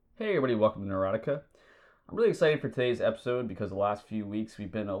Hey everybody, welcome to Neurotica. I'm really excited for today's episode because the last few weeks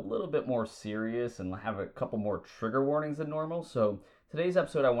we've been a little bit more serious and have a couple more trigger warnings than normal. So today's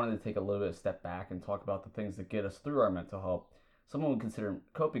episode I wanted to take a little bit of step back and talk about the things that get us through our mental health. Someone would consider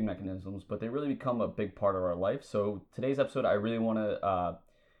coping mechanisms, but they really become a big part of our life. So today's episode I really want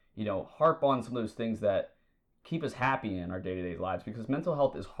to harp on some of those things that keep us happy in our day-to-day lives, because mental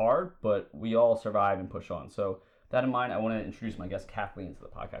health is hard, but we all survive and push on. So that in mind, I want to introduce my guest, Kathleen, to the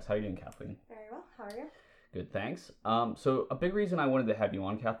podcast. How are you doing, Kathleen? Very well. How are you? Good, thanks. So a big reason I wanted to have you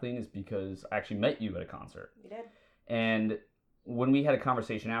on, Kathleen, is because I actually met you at a concert. You did. And when we had a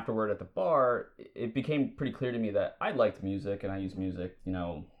conversation afterward at the bar, it became pretty clear to me that I liked music, and I use music,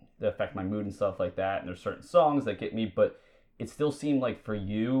 to affect my mood and stuff like that. And there's certain songs that get me, but it still seemed like for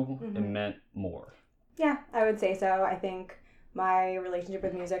you, it meant more. Yeah, I would say so. I think my relationship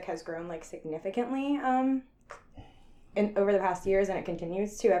with music has grown significantly over the past years, and it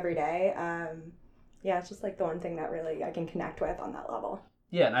continues to every day. It's just the one thing that really I can connect with on that level.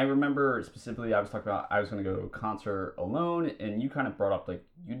 Yeah, and I remember specifically I was talking about I was going to go to a concert alone, and you kind of brought up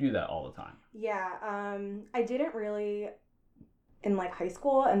you do that all the time. Yeah, I didn't really in high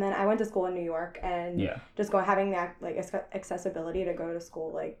school, and then I went to school in New York, and just having that accessibility to go to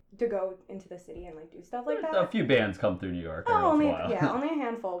school, to go into the city and do stuff like that. A few bands come through New York. Only a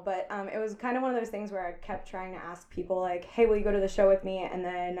handful, but it was kind of one of those things where I kept trying to ask people hey, will you go to the show with me? And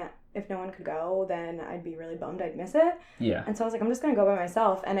then if no one could go, then I'd be really bummed. I'd miss it. Yeah. And so I was I'm just gonna go by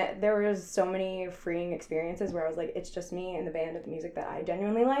myself. And there was so many freeing experiences where I was it's just me and the band of the music that I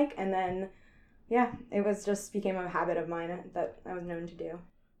genuinely like, and then. Yeah, it was just became a habit of mine that I was known to do.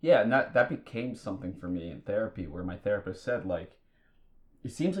 Yeah, and that became something for me in therapy, where my therapist said,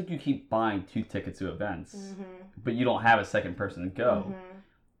 it seems like you keep buying 2 tickets to events, but you don't have a second person to go.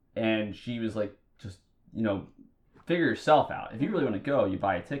 And she was just, figure yourself out. If you really want to go, you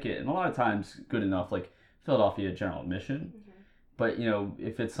buy a ticket. And a lot of times, good enough, Philadelphia General Admission. But,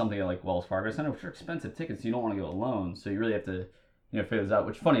 if it's something like Wells Fargo Center, which are expensive tickets, you don't want to go alone. So you really have to figure this out,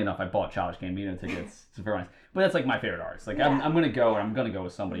 which funny enough, I bought Childish Gambino tickets. It's very nice. But that's my favorite artist. I'm going to go, and I'm going to go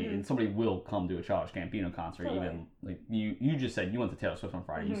with somebody, and somebody will come to a Childish Gambino concert. Totally. Even, you just said you went to Taylor Swift on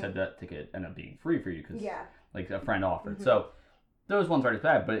Friday. You said that ticket ended up being free for you because, a friend offered. So those ones aren't as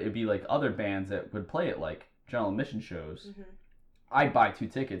bad, but it'd be other bands that would play it, general admission shows. I'd buy 2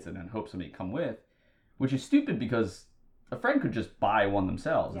 tickets and then hope somebody come with, which is stupid because a friend could just buy one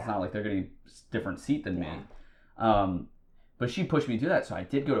themselves. It's not like they're getting a different seat than me. But she pushed me to do that, so I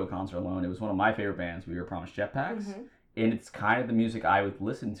did go to a concert alone. It was one of my favorite bands, We Were Promised Jetpacks. And it's kind of the music I would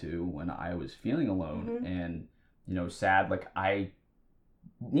listen to when I was feeling alone and, sad. I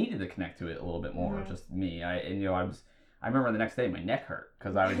needed to connect to it a little bit more, just me. I remember the next day my neck hurt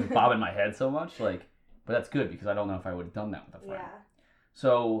because I was just bobbing my head so much. But that's good because I don't know if I would have done that with a friend. Yeah.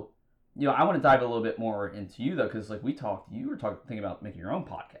 So, I want to dive a little bit more into you, though, because you were thinking about making your own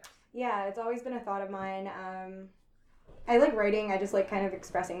podcast. Yeah, it's always been a thought of mine. I like writing. I just like kind of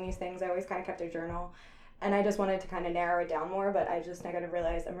expressing these things. I always kind of kept a journal, and I just wanted to kind of narrow it down more, but I kind of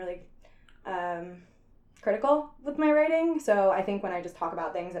realized I'm really critical with my writing. So I think when I just talk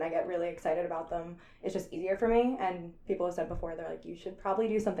about things and I get really excited about them, it's just easier for me. And people have said before, they're you should probably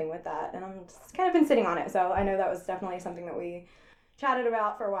do something with that. And I'm just kind of been sitting on it. So I know that was definitely something that we chatted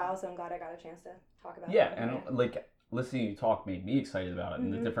about for a while. So I'm glad I got a chance to talk about it. Yeah, and listening to you talk made me excited about it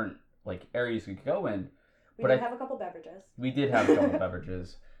and the different areas we could go in. We did have a couple beverages. We did have a couple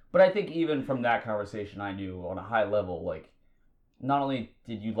beverages. But I think even from that conversation, I knew on a high level, not only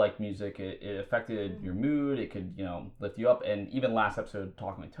did you like music, it affected your mood, it could, lift you up. And even last episode,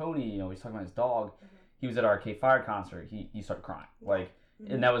 talking with Tony, he was talking about his dog. He was at our Arcade Fire concert. He started crying.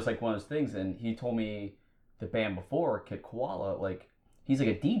 And that was one of those things. And he told me the band before, Kid Koala, he's a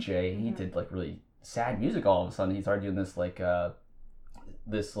DJ. And he did, really sad music all of a sudden. He started doing this,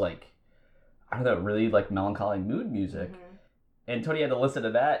 I don't know, really melancholy mood music. And Tony had to listen to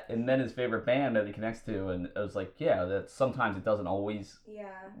that and then his favorite band that he connects to, and it was that sometimes it doesn't always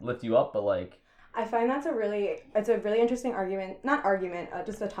lift you up, but I find it's a really interesting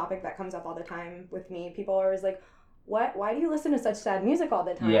just a topic that comes up all the time with me. People are always why do you listen to such sad music all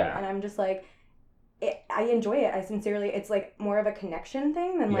the time? And I'm just I enjoy it. I sincerely, it's more of a connection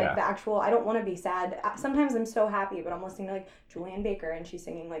thing than the actual, I don't want to be sad. Sometimes I'm so happy, but I'm listening to Julianne Baker and she's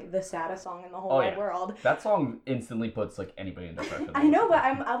singing the saddest song in the whole wide world. That song instantly puts anybody in depression. I know, but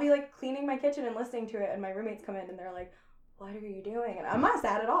I'll be cleaning my kitchen and listening to it, and my roommates come in and they're what are you doing? And I'm not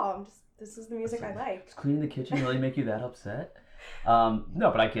sad at all. This is the music I like. Does cleaning the kitchen really make you that upset? No,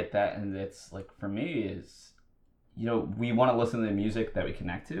 but I get that, and it's for me is, we want to listen to the music that we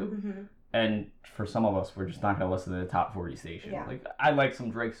connect to. And for some of us, we're just not gonna listen to the top 40 station. Yeah. Like I like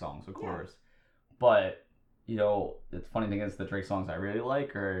some Drake songs, of course, but you know, the funny thing is the Drake songs I really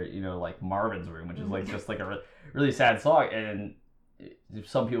like are, you know, like Marvin's Room, which is like just like a really sad song. And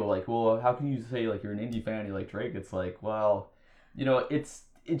some people are like, well, how can you say like you're an indie fan, you like Drake? It's like, well, you know, it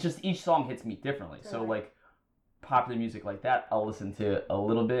just each song hits me differently. Right. So like popular music like that, I'll listen to a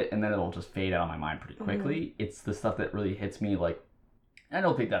little bit and then it'll just fade out of my mind pretty quickly. Mm-hmm. It's the stuff that really hits me. Like, I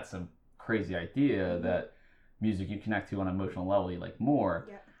don't think that's a crazy idea that music you connect to on an emotional level you like more.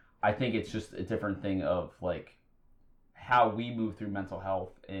 Yeah. I think it's just a different thing of like how we move through mental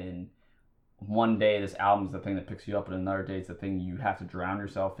health, and one day this album's the thing that picks you up and another day it's the thing you have to drown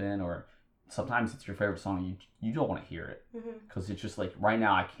yourself in, or sometimes it's your favorite song, you don't want to hear it because it's just like right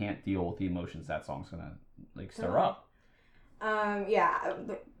now I can't deal with the emotions that song's gonna like stir up.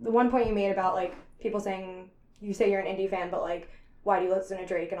 The one point you made about like people saying, you say you're an indie fan but like why do you listen to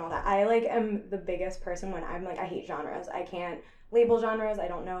Drake and all that, I like am the biggest person when I'm like, I hate genres, I can't label genres, I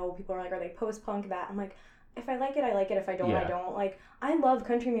don't know, people are like, are they post-punk, that, I'm like, if I like it, I like it. If I don't, I don't. Like, I love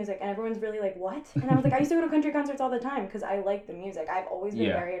country music, and everyone's really like, what? And I was like, I used to go to country concerts all the time because I like the music. I've always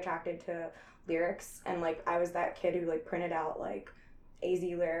been very attracted to lyrics, and like, I was that kid who like printed out like AZ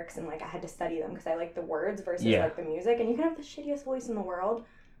lyrics, and like I had to study them because I like the words versus like the music. And you can have the shittiest voice in the world.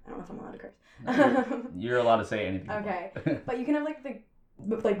 I don't know if I'm allowed to curse. You're allowed to say anything. Okay, but you can have like the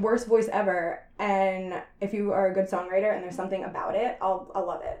worst voice ever, and if you are a good songwriter and there's something about it, I'll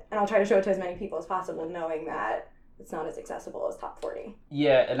love it, and I'll try to show it to as many people as possible, knowing that it's not as accessible as top 40.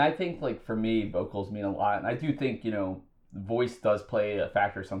 Yeah, and I think like for me, vocals mean a lot, and I do think, you know, voice does play a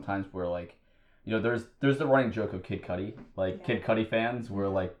factor sometimes where like, you know, there's the running joke of Kid Cudi, like Kid Cudi fans were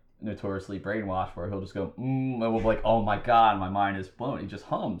like notoriously brainwashed where he'll just go and we'll be like, oh my god, my mind is blown, he just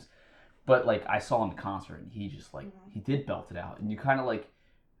hums. But like I saw him in concert and he just like he did belt it out, and you kind of like,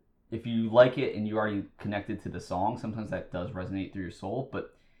 if you like it and you already connected to the song, sometimes that does resonate through your soul.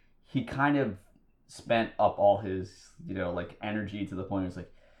 But he kind of spent up all his, you know, like energy to the point where it's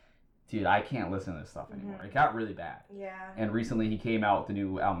like, dude, I can't listen to this stuff anymore. It got really bad. Yeah. And recently he came out with the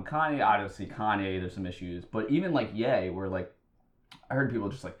new album Kanye. Obviously Kanye, there's some issues, but even like Ye, where like I heard people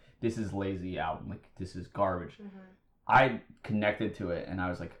just like, this is lazy album, like this is garbage. I connected to it and I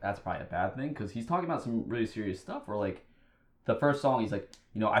was like, that's probably a bad thing, because he's talking about some really serious stuff where like the first song he's like,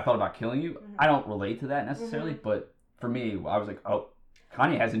 you know, I thought about killing you. I don't relate to that necessarily, but for me, I was like, oh,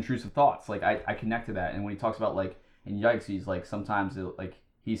 Kanye has intrusive thoughts. Like I connect to that. And when he talks about like, in Yikes, he's like, sometimes it, like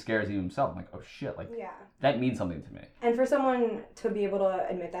he scares even himself. I'm like, oh shit, like that means something to me. And for someone to be able to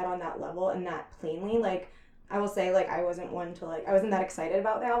admit that on that level and that plainly, like I will say, like I wasn't one to like, I wasn't that excited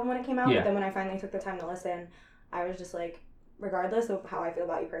about the album when it came out, but then when I finally took the time to listen, I was just like, regardless of how I feel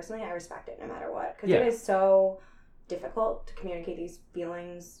about you personally, I respect it no matter what. Because it is so difficult to communicate these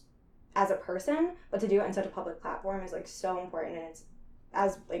feelings as a person, but to do it on such a public platform is like so important, and it's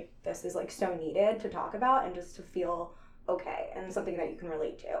as like this is like so needed to talk about and just to feel okay and something that you can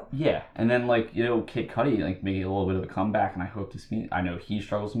relate to. Yeah, and then like, you know, Kid Cudi like making a little bit of a comeback, and I hope to see. I know he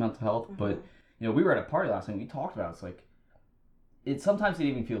struggles with mental health, but you know, we were at a party last night and we talked about it. It's like sometimes it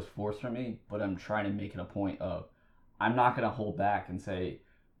even feels forced for me, but I'm trying to make it a point of I'm not gonna hold back and say,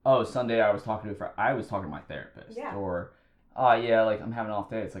 oh, Sunday I was talking to my therapist. Yeah. Or, like I'm having an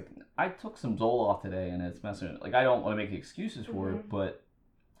off day. It's like, I took some Zoloft today and it's messing. Like, I don't want to make excuses for it, but,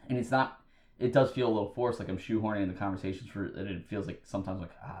 and it's not, it does feel a little forced, like I'm shoehorning in the conversations and it feels like sometimes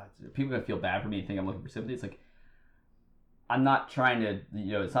like, people are gonna feel bad for me and think I'm looking for sympathy. It's like, I'm not trying to,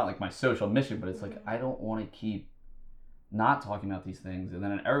 you know, it's not like my social mission, but it's like, I don't want to keep not talking about these things and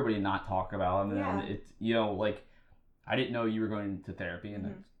then everybody not talk about them. And then it's, you know, like, I didn't know you were going to therapy,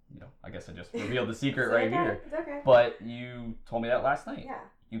 and you know, I guess I just revealed the secret here. It's okay. But you told me that last night. Yeah.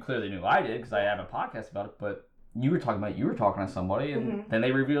 You clearly knew I did because I have a podcast about it. But you were talking to somebody, and then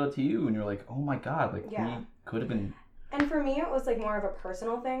they revealed it to you, and you're like, oh my god, like we could have been. And for me, it was like more of a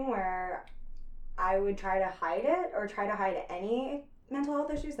personal thing where I would try to hide it or try to hide any mental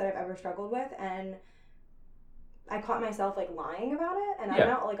health issues that I've ever struggled with, and I caught myself like lying about it, and I'm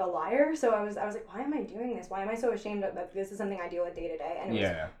not like a liar, so I was like, why am I doing this? Why am I so ashamed that this is something I deal with day to day? And it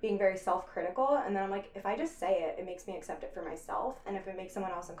was being very self-critical, and then I'm like, if I just say it, it makes me accept it for myself, and if it makes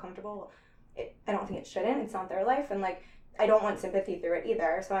someone else uncomfortable, I don't think it shouldn't. It's not their life, and like I don't want sympathy through it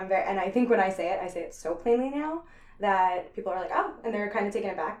either. So and I think when I say it so plainly now that people are like, oh, and they're kind of taken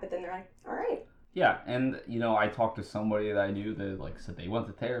aback, but then they're like, all right. Yeah, and you know, I talked to somebody that I knew that like said they went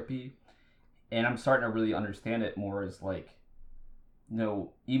to therapy. And I'm starting to really understand it more as like, you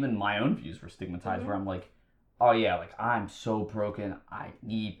know, even my own views were stigmatized where I'm like, oh yeah, like I'm so broken, I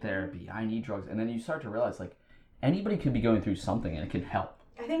need therapy, I need drugs. And then you start to realize like anybody could be going through something and it can help.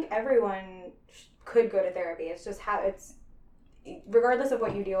 I think everyone could go to therapy. It's just how it's, regardless of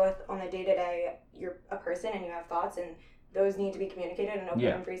what you deal with on the day-to-day, you're a person and you have thoughts, and those need to be communicated in an open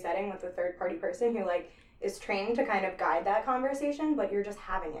and free setting with a third-party person who, like, is trained to kind of guide that conversation, but you're just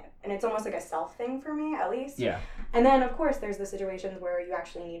having it. And it's almost like a self thing for me, at least. Yeah. And then, of course, there's the situations where you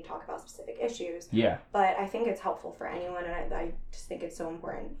actually need to talk about specific issues. Yeah. But I think it's helpful for anyone, and I just think it's so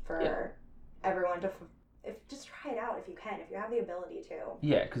important for everyone to just try it out if you can, if you have the ability to.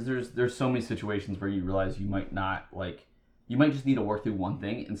 Yeah, because there's so many situations where you realize you might not, like, you might just need to work through one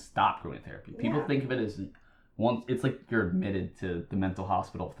thing and stop going to therapy. People think of it as it's like you're admitted to the mental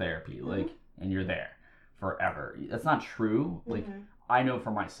hospital therapy, like, and you're there forever. That's not true. Like, I know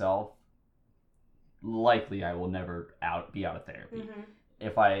for myself, likely I will never be out of therapy.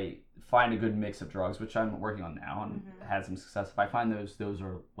 If I find a good mix of drugs, which I'm working on now and had some success, if I find those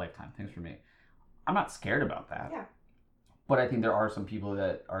are lifetime things for me, I'm not scared about that. Yeah. But I think there are some people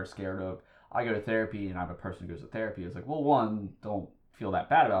that are scared of, I go to therapy and I'm a person who goes to therapy. It's like, well, one, don't feel that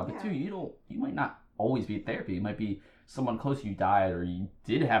bad about it. But two, you might not always be at therapy. It might be someone close to you died, or you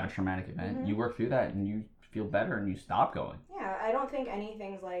did have a traumatic event. You work through that and you feel better and you stop going. Yeah, I don't think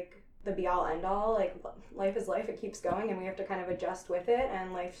anything's like the be all end all. Like, life is life, it keeps going, and we have to kind of adjust with it.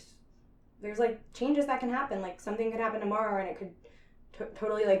 And there's like changes that can happen. Like, something could happen tomorrow and it could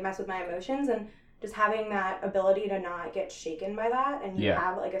totally like mess with my emotions, and just having that ability to not get shaken by that and you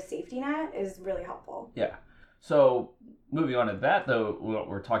have like a safety net is really helpful. Yeah. So moving on to that, though, what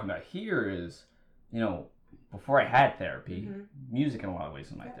we're talking about here is, before I had therapy, music in a lot of ways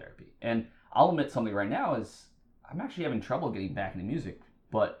was my therapy. And I'll admit something right now is I'm actually having trouble getting back into music,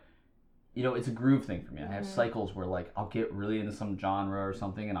 but it's a groove thing for me. I have cycles where, like, I'll get really into some genre or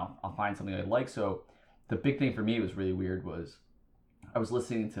something and I'll find something I like. So the big thing for me was really weird was I was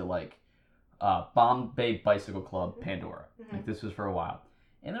listening to, like, Bombay Bicycle Club, Pandora. Like, this was for a while.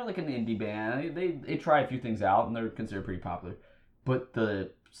 And they're like an indie band. They try a few things out and they're considered pretty popular. But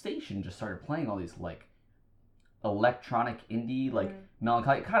the station just started playing all these, like, electronic indie, like,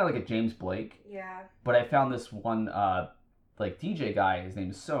 melancholy, kind of like a James Blake. Yeah. But I found this one, like, DJ guy, his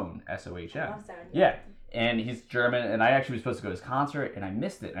name is Sohn, S-O-H-M. I love Sohn. Yeah. And he's German, and I actually was supposed to go to his concert, and I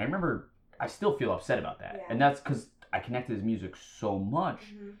missed it. And I remember, I still feel upset about that. Yeah. And that's because I connected his music so much.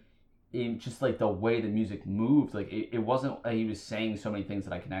 In just, like, the way the music moved. Like, it wasn't like he was saying so many things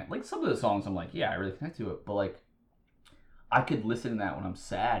that I connect. Like, some of the songs I'm like, yeah, I really connect to it. But, like, I could listen to that when I'm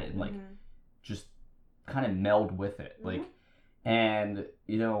sad and, like, just kind of meld with it. Like, and,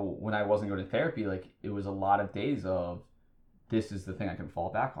 when I wasn't going to therapy, like, it was a lot of days of, this is the thing I can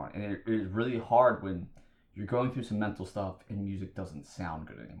fall back on. And it is really hard when you're going through some mental stuff and music doesn't sound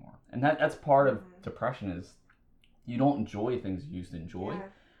good anymore. And that's part of depression is you don't enjoy things you used to enjoy. Yeah.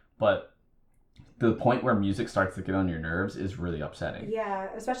 But the point where music starts to get on your nerves is really upsetting. Yeah,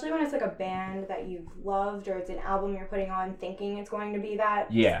 especially when it's like a band that you've loved, or it's an album you're putting on thinking it's going to be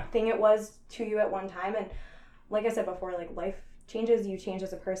that thing it was to you at one time. And like I said before, like, life changes, you change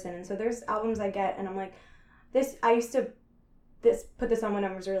as a person. And so there's albums I get and I'm like, I used to put this on when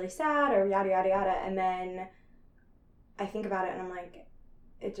I was really sad, or yada yada yada, and then I think about it and I'm like,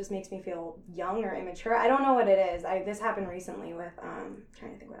 it just makes me feel young or immature. I don't know what it is. This happened recently with I'm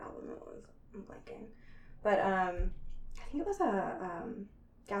trying to think what album it was. I'm blanking. But I think it was a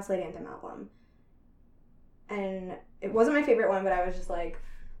Gaslight Anthem album. And it wasn't my favorite one, but I was just like,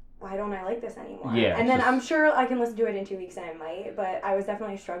 why don't I like this anymore? Yeah. And then I'm sure I can listen to it in 2 weeks and I might, but I was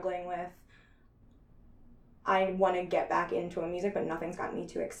definitely struggling with, I want to get back into a music, but nothing's gotten me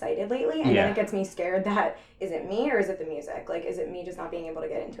too excited lately. And then it gets me scared that, is it me or is it the music? Like, is it me just not being able to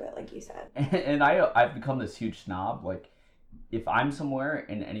get into it, like you said? And I've become this huge snob. Like, if I'm somewhere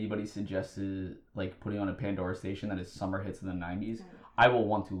and anybody suggested, like, putting on a Pandora station that is summer hits in the 90s, I will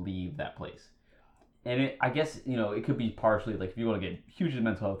want to leave that place. And I guess, it could be partially, like, if you want to get huge into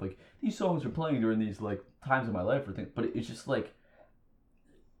mental health, like, these songs are playing during these, like, times of my life or things. But it's just, like,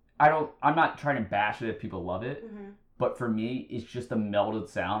 I'm not trying to bash it if people love it, but for me, it's just a melded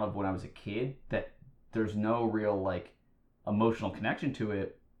sound of when I was a kid that there's no real, like, emotional connection to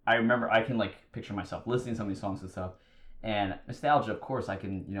it. I remember I can, like, picture myself listening to some of these songs and stuff, and nostalgia, of course, I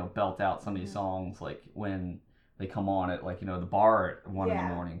can, belt out some of these songs, like, when they come on at, like, the bar at 1 in the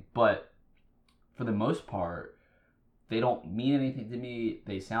morning, but for the most part, they don't mean anything to me.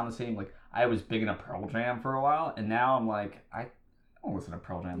 They sound the same. Like, I was big into Pearl Jam for a while, and now I'm like, I don't listen to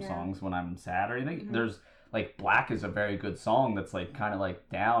Pearl Jam songs when I'm sad or anything. There's, like, Black is a very good song that's, like, kind of, like,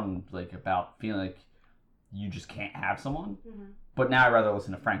 down, like, about feeling like you just can't have someone. But now I'd rather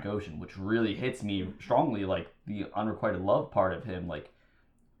listen to Frank Ocean, which really hits me strongly, like, the unrequited love part of him. Like,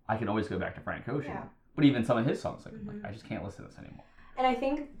 I can always go back to Frank Ocean. Yeah. But even some of his songs, like, I just can't listen to this anymore. And I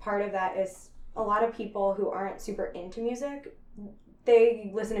think part of that is a lot of people who aren't super into music,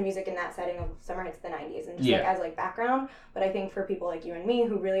 they listen to music in that setting of summer hits the 90s and just like as like background. But I think for people like you and me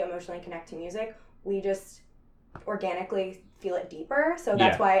who really emotionally connect to music, we just organically feel it deeper. So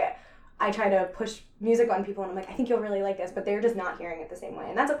that's why I try to push music on people and I'm like, I think you'll really like this, but they're just not hearing it the same way.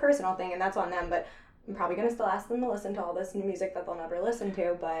 And that's a personal thing and that's on them, but I'm probably going to still ask them to listen to all this new music that they'll never listen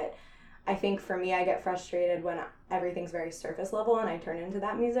to. But I think for me, I get frustrated when everything's very surface level and I turn into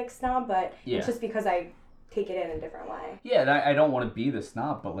that music snob, but it's just because I take it in a different way. Yeah, and I don't want to be the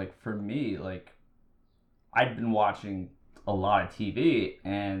snob, but like for me, like I'd been watching a lot of TV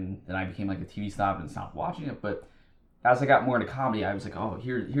and then I became like a TV snob and stopped watching it. But as I got more into comedy, I was like, oh,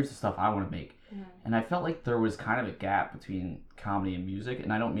 here's the stuff I want to make. Mm-hmm. And I felt like there was kind of a gap between comedy and music.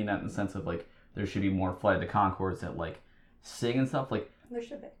 And I don't mean that in the sense of like there should be more Flight of the Conchords that like sing and stuff. Like there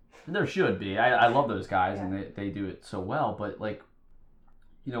should be. There should be. I love those guys and they do it so well. But like,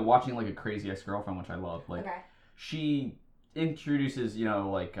 you know, watching like a Crazy Ex-Girlfriend, which I love, like she introduces, you know,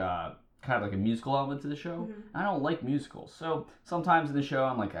 like kind of like a musical element to the show. Mm-hmm. I don't like musicals. So sometimes in the show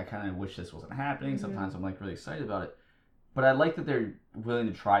I'm like, I kind of wish this wasn't happening. Mm-hmm. Sometimes I'm like really excited about it. But I like that they're willing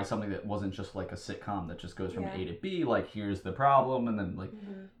to try something that wasn't just like a sitcom that just goes from A to B, like here's the problem, and then like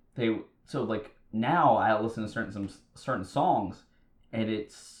so like now I listen to certain songs and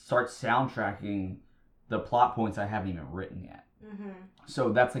it starts soundtracking the plot points I haven't even written yet. Mm-hmm.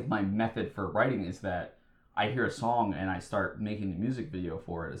 So that's like my method for writing is that I hear a song and I start making the music video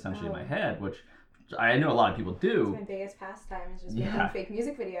for it essentially in my head, which I know a lot of people do. It's my biggest pastime is just making fake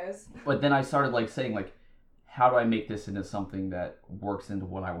music videos. But then I started like saying like, how do I make this into something that works into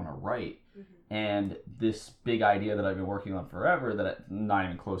what I want to write? Mm-hmm. And this big idea that I've been working on forever that I'm not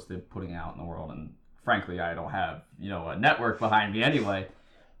even close to putting out in the world. And frankly, I don't have, you know, a network behind me anyway.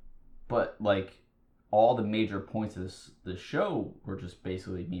 But like all the major points of this show were just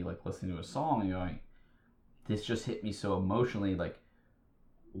basically me like listening to a song and going, this just hit me so emotionally. Like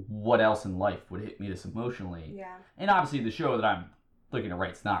what else in life would hit me this emotionally? Yeah. And obviously the show that I'm looking to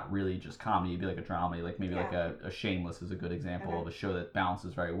write's not really just comedy. It'd be like a drama, like maybe like a Shameless is a good example of a show that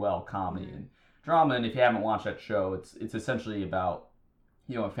balances very well comedy and drama. And if you haven't watched that show, it's essentially about,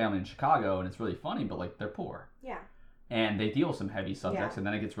 you know, a family in Chicago and it's really funny, but like they're poor. Yeah. And they deal with some heavy subjects and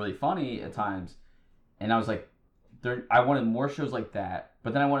then it gets really funny at times. And I was like, I wanted more shows like that,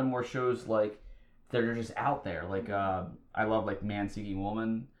 but then I wanted more shows like that are just out there. Like I love like Man Seeking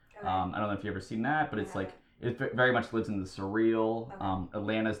Woman. Okay. I don't know if you've ever seen that, but it's like it very much lives in the surreal. Okay.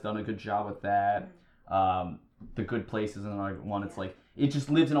 Atlanta's done a good job with that. Mm-hmm. The Good Place is another one. It's like it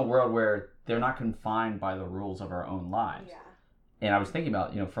just lives in a world where they're not confined by the rules of our own lives. Yeah. And I was thinking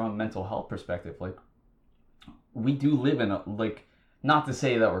about, you know, from a mental health perspective, like we do live in a, like, not to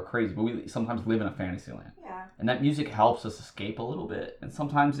say that we're crazy, but we sometimes live in a fantasy land. Yeah. And that music helps us escape a little bit. And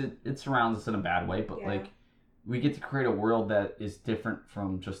sometimes it surrounds us in a bad way, but like we get to create a world that is different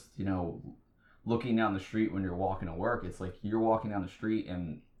from just, you know, looking down the street when you're walking to work. It's like you're walking down the street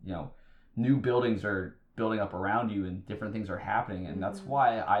and, you know, new buildings are building up around you and different things are happening. And that's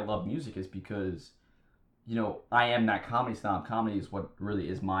why I love music, is because, you know, I am that comedy snob. Comedy is what really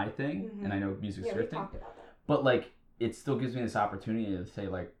is my thing. Mm-hmm. And I know music's your thing. But like, it still gives me this opportunity to say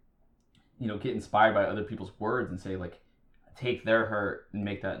like, you know, get inspired by other people's words and say like, take their hurt and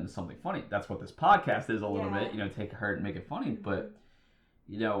make that into something funny. That's what this podcast is a little bit, you know, take a hurt and make it funny. Mm-hmm. But,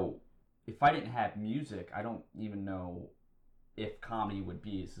 you know, if I didn't have music, I don't even know if comedy would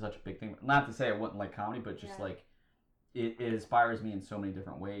be such a big thing. Not to say I wouldn't like comedy, but just like it inspires me in so many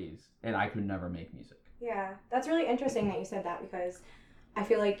different ways, and I could never make music. Yeah, that's really interesting that you said that, because I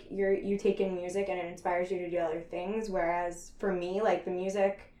feel like you take in music and it inspires you to do other things, whereas for me, like the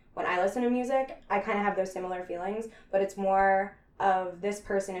music, when I listen to music, I kind of have those similar feelings, but it's more of this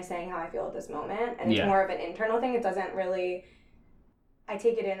person is saying how I feel at this moment, and it's more of an internal thing. It doesn't really... I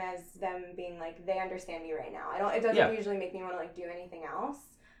take it in as them being like, they understand me right now. It doesn't usually make me want to like do anything else.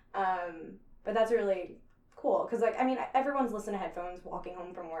 But that's really cool. Cause like, I mean, everyone's listening to headphones walking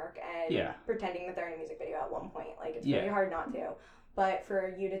home from work and pretending that they're in a music video at one point. Like it's really hard not to, but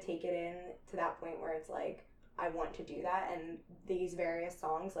for you to take it in to that point where it's like, I want to do that. And these various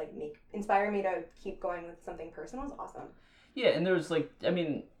songs like inspire me to keep going with something personal is awesome. Yeah. And there's like, I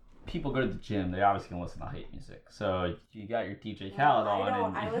mean, people go to the gym, they obviously can listen to hype music. So you got your DJ Khaled on. I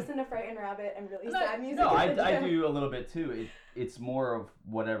don't. I listen to Frightened Rabbit and really sad music. No, I do a little bit too. It's more of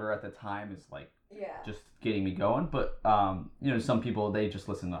whatever at the time is like just getting me going. But you know, some people, they just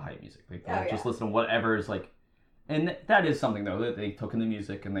listen to hype music. Like they just listen to whatever is like, and that is something though that they took in the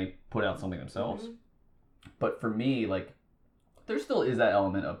music and they put out something themselves. Mm-hmm. But for me, like there still is that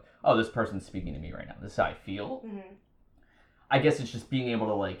element of, oh, this person's speaking to me right now. This is how I feel. Mm-hmm. I guess it's just being able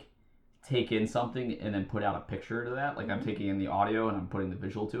to like take in something and then put out a picture to that. Like I'm taking in the audio and I'm putting the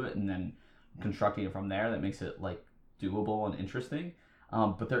visual to it and then constructing it from there. That makes it like doable and interesting.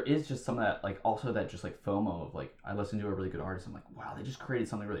 But there is just some of that, like also that just like FOMO of like, I listen to a really good artist. I'm like, wow, they just created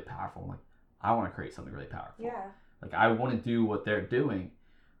something really powerful. I'm like, I want to create something really powerful. Yeah. Like I want to do what they're doing.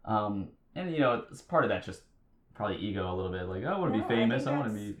 And you know, it's part of that just probably ego a little bit. Like, I want to be famous. I want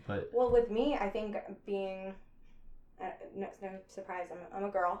to be, but. Well, with me, I think being, no surprise, I'm a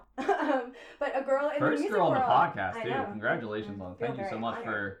girl. But a girl in First the music girl on world. the podcast, I too. know. Congratulations on Thank you so much honored.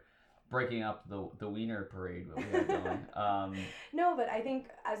 for breaking up the wiener parade that we had going. No, but I think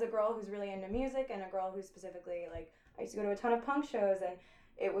as a girl who's really into music and a girl who's specifically, like, I used to go to a ton of punk shows and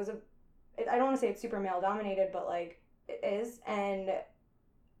it was I don't want to say it's super male dominated, but like it is. And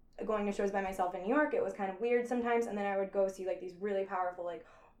going to shows by myself in New York, it was kind of weird sometimes. And then I would go see like these really powerful like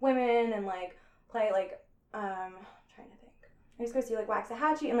women and like play like, I'm trying to think. I used to go see like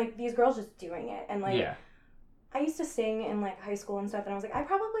Waxahachie and like these girls just doing it. And like, yeah. I used to sing in like high school and stuff, and I was like, I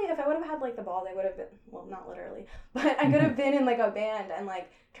probably, if I would have had like the balls, I would have been, well, not literally, but I could have been in like a band and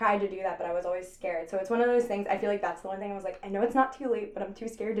like tried to do that, but I was always scared. So it's one of those things, I feel like that's the one thing I was like, I know it's not too late, but I'm too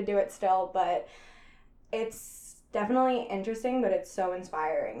scared to do it still. But it's definitely interesting, but it's so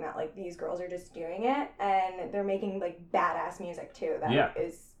inspiring that like these girls are just doing it and they're making like badass music too. That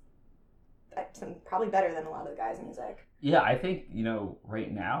is probably better than a lot of the guys' music. Yeah, I think, you know,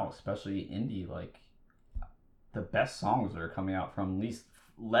 right now, especially indie, like, the best songs are coming out from at least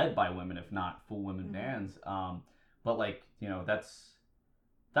led by women, if not full women bands. But like, you know, that's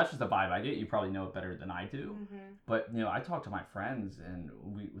just a vibe I get. You probably know it better than I do. But you know, I talk to my friends, and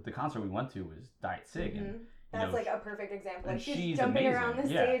the concert we went to was Diet Sig, and that's like a perfect example. Like she's amazing. jumping around the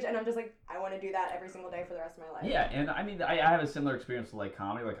stage, and I'm just like, I want to do that every single day for the rest of my life. Yeah, and I mean, I have a similar experience with like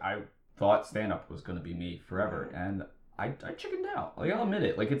comedy. Like I thought stand up was going to be me forever, and I chickened out. Like, I'll admit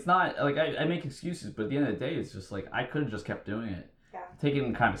it. Like, it's not, like, I make excuses, but at the end of the day, it's just, like, I could have just kept doing it. Yeah.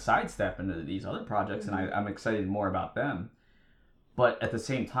 Taking kind of sidestep into these other projects, and I'm excited more about them. But at the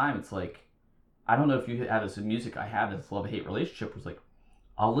same time, it's like, I don't know if you have this in music, I have this love-hate relationship, where it's like,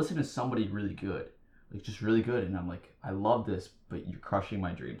 I'll listen to somebody really good. Like, just really good, and I'm like, I love this, but you're crushing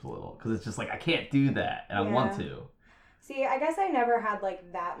my dreams a little. Because it's just like, I can't do that, and I want to. See, I guess I never had,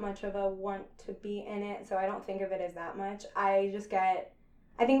 like, that much of a want to be in it, so I don't think of it as that much. I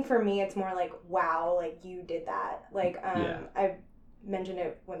think for me, it's more like, wow, like, you did that. Like, I mentioned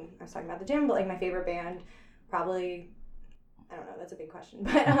it when I was talking about the gym, but, like, my favorite band probably, I don't know, that's a big question,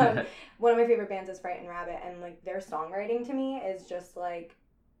 but one of my favorite bands is Frightened Rabbit, and, like, their songwriting to me is just, like,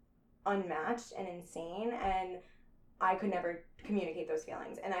 unmatched and insane, and I could never communicate those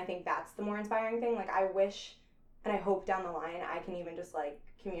feelings, and I think that's the more inspiring thing. Like, I wish... And I hope down the line I can even just, like,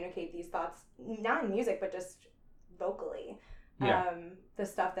 communicate these thoughts, not in music, but just vocally. Yeah. The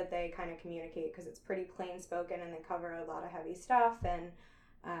stuff that they kind of communicate, because it's pretty plain spoken and they cover a lot of heavy stuff. And,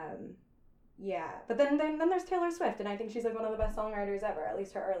 yeah. But then there's Taylor Swift, and I think she's, like, one of the best songwriters ever, at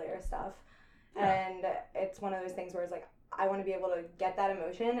least her earlier stuff. Yeah. And it's one of those things where it's, like, I want to be able to get that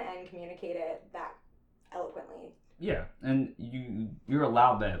emotion and communicate it that eloquently. Yeah, and you're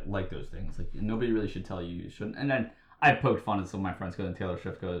allowed to like those things. Like, nobody really should tell you shouldn't. And then I poked fun at some of my friends because Taylor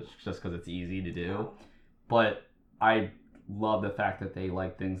Swift goes just because it's easy to do. But I love the fact that they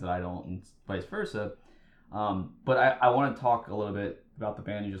like things that I don't, and vice versa. But I want to talk a little bit about the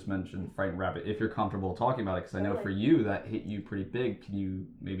band you just mentioned, Frightened Rabbit, if you're comfortable talking about it, because I know for you that hit you pretty big. Can you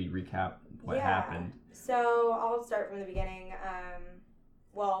maybe recap what happened? So I'll start from the beginning.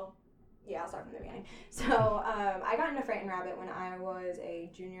 I'll start from the beginning. So I got into Frightened Rabbit when I was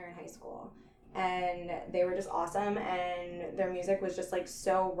a junior in high school, and they were just awesome, and their music was just like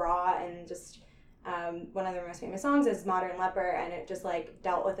so raw, and just one of their most famous songs is Modern Leper, and it just like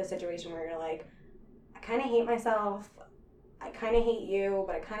dealt with a situation where you're like, I kind of hate myself, I kind of hate you,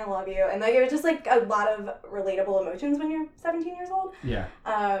 but I kind of love you. And like, it was just like a lot of relatable emotions when you're 17 years old. Yeah.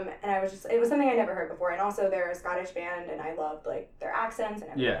 And it was something I never heard before. And also they're a Scottish band, and I loved like their accents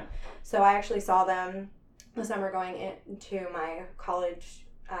and everything. Yeah. So I actually saw them the summer going into my college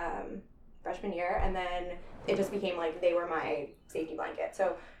freshman year. And then it just became like they were my safety blanket.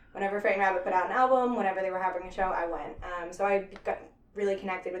 So whenever Frightened Rabbit put out an album, whenever they were having a show, I went. So I got really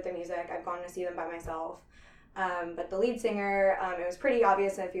connected with the music. I've gone to see them by myself. But the lead singer, it was pretty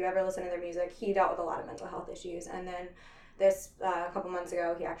obvious if you ever listen to their music, he dealt with a lot of mental health issues. And then this, a couple months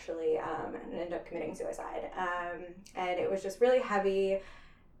ago, he actually ended up committing suicide. And it was just really heavy.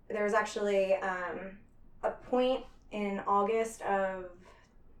 There was actually a point in August of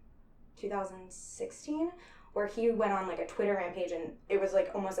 2016 where he went on like a Twitter rampage, and it was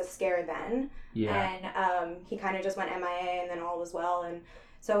like almost a scare then. And he kind of just went MIA, and then all was well. And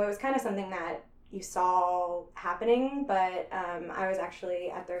so it was kind of something that you saw happening. But I was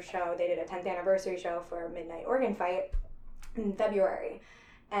actually at their show. They did a 10th anniversary show for Midnight Organ Fight in February.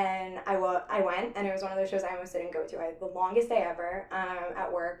 And I went, and it was one of those shows I almost didn't go to. I had the longest day ever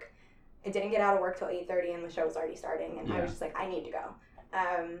at work. I didn't get out of work till 8:30, and the show was already starting. And I was just like, I need to go.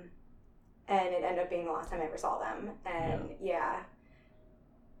 And it ended up being the last time I ever saw them. And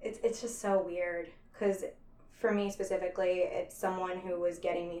it's just so weird, because for me specifically, it's someone who was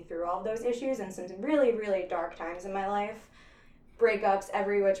getting me through all of those issues and some really, really dark times in my life. Breakups,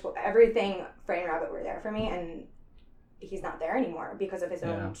 everything, Fright and Rabbit were there for me, and he's not there anymore because of his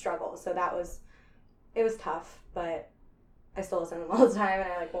own struggles. So it was tough, but I still listen to them all the time,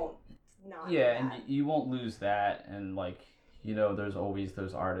 and I won't not. Yeah, and you won't lose that. And there's always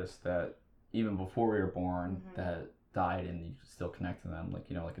those artists that even before we were born that died, and you still connect to them, like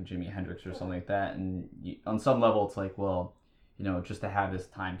a Jimi Hendrix or something like that. And on some level, it's like, well, just to have this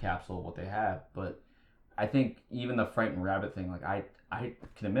time capsule of what they have. But I think even the Frightened Rabbit thing, like I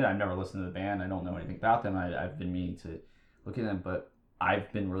can admit I've never listened to the band. I don't know anything about them. I've been meaning to look at them, but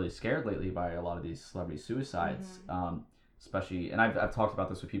I've been really scared lately by a lot of these celebrity suicides, especially. And I've talked about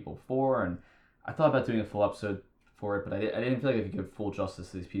this with people before, and I thought about doing a full episode for it, but I didn't feel like I could give full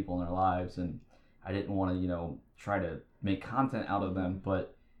justice to these people in their lives, and I didn't want to try to make content out of them.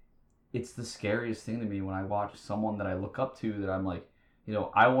 But it's the scariest thing to me when I watch someone that I look up to, that I'm like,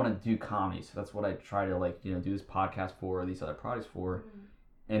 I want to do comedy, so that's what I try to do this podcast for, or these other projects for.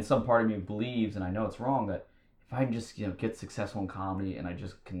 And some part of me believes, and I know it's wrong, that if I can just get successful in comedy, and I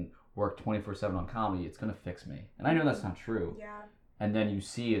just can work 24/7 on comedy, it's gonna fix me. And I know that's not true. Yeah. And then you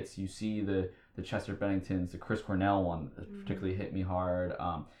see the Chester Benningtons, the Chris Cornell one particularly hit me hard.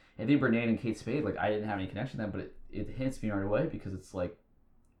 Anthony Bourdain and Kate Spade, I didn't have any connection to them, but it hits me right away, because it's like,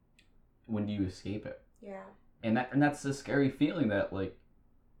 when do you escape it? Yeah. And that's a scary feeling, that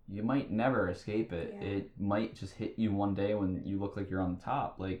you might never escape it. Yeah. It might just hit you one day when you look like you're on the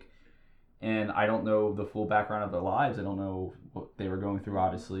top. And I don't know the full background of their lives. I don't know what they were going through,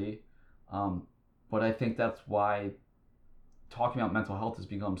 obviously. But I think that's why talking about mental health has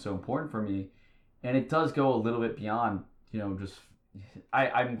become so important for me. And it does go a little bit beyond, just...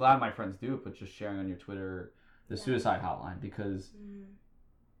 I'm glad my friends do it, but just sharing on your Twitter the suicide hotline, because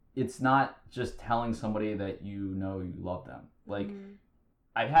it's not just telling somebody that you love them.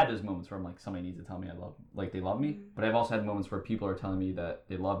 I've had those moments where I'm somebody needs to tell me they love me, but I've also had moments where people are telling me that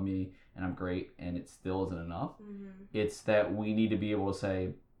they love me and I'm great, and it still isn't enough. It's that we need to be able to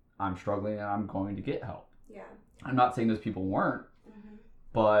say, I'm struggling and I'm going to get help. Yeah. I'm not saying those people weren't,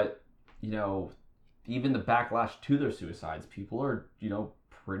 but even the backlash to their suicides, people are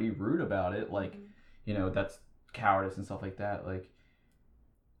pretty rude about it, that's cowardice and stuff like that.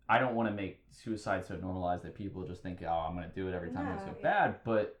 I don't want to make suicide so normalized that people just think, oh, I'm going to do it every time it's so bad.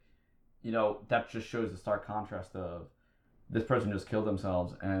 But, that just shows the stark contrast of this person just killed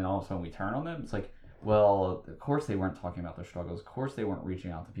themselves, and all of a sudden we turn on them. It's like, well, of course they weren't talking about their struggles. Of course they weren't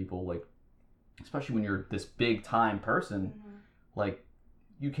reaching out to people. Especially when you're this big time person,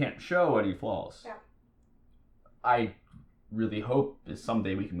 you can't show any flaws. Yeah. I really hope that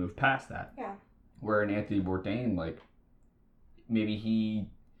someday we can move past that. Yeah. Where in Anthony Bourdain, maybe he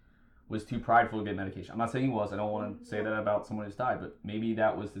was too prideful to get medication. I'm not saying he was. I don't want to say that about someone who's died, but maybe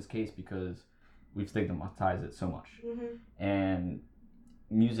that was this case because we've stigmatized it so much. And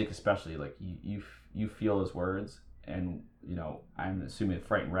music especially, you feel his words, and I'm assuming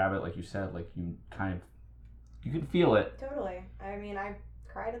Frightened Rabbit, like you said, you can feel it. Totally. I mean, I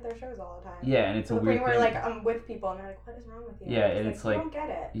cried at their shows all the time. Yeah, and it's a weird thing. Where I'm with people and they're like, what is wrong with you? Yeah, and it's I don't get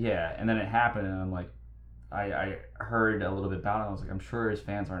it. Yeah, and then it happened, and I'm I heard a little bit about it, and I was I'm sure his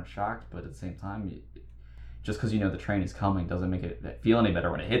fans aren't shocked, but at the same time, just because the train is coming doesn't make it feel any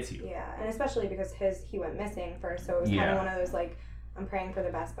better when it hits you. Yeah, and especially because he went missing first, so it was kind of one of those I'm praying for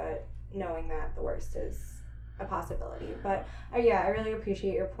the best, but knowing that the worst is a possibility. But I really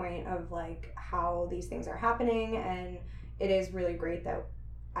appreciate your point of how these things are happening, and it is really great that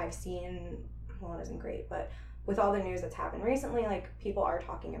I've seen, well, it isn't great, but with all the news that's happened recently, people are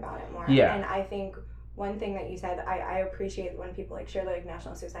talking about it more. Yeah. And I think one thing that you said, I appreciate when people share the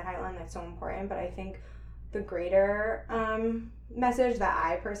National Suicide Hotline. That's so important. But I think the greater message that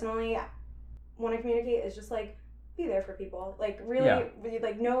I personally want to communicate is just be there for people. Really,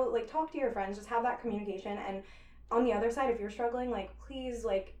 really talk to your friends. Just have that communication. And on the other side, if you're struggling, please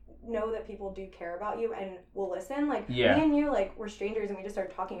know that people do care about you and will listen. Me and you, we're strangers, and we just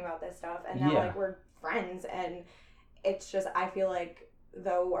started talking about this stuff, and now we're friends, and it's just, I feel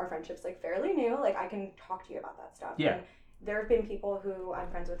though our friendship's like fairly new, like I can talk to you about that stuff. Yeah. And there have been people who I'm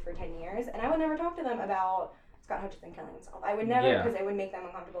friends with for 10 years, and I would never talk to them about Scott Hutchison killing himself. I would never, because it would make them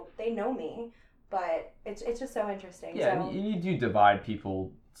uncomfortable. They know me, but it's just so interesting. Yeah, so, and you do divide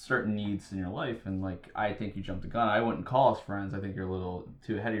people, certain needs in your life, and like, I think you jumped the gun. I wouldn't call us friends. I think you're a little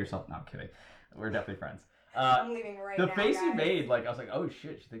too ahead of yourself. No, I'm kidding. We're definitely friends. I'm leaving right now, the face guys. you made, like, I was like, oh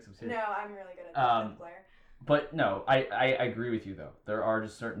shit, she thinks I'm serious. No, I'm really good at that, Blair. But no, I agree with you though. There are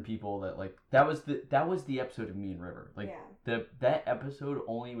just certain people that like that was the episode of me and River. Like that episode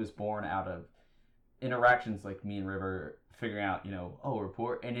only was born out of interactions like me and River figuring out,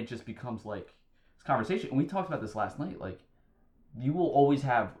 rapport, and it just becomes like this conversation. And we talked about this last night. Like, you will always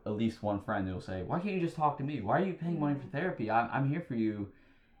have at least one friend that will say, "Why can't you just talk to me? Why are you paying money for therapy? I'm here for you."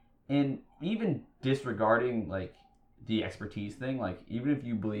 And even disregarding like the expertise thing, like even if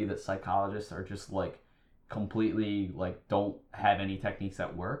you believe that psychologists are just like completely like don't have any techniques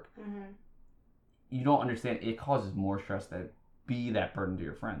that work, you don't understand it causes more stress to be that burden to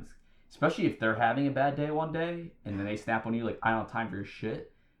your friends, especially if they're having a bad day one day and then they snap on you like, I don't have time for your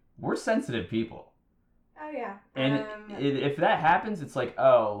shit. We're sensitive people. Oh yeah. And if that happens, it's like,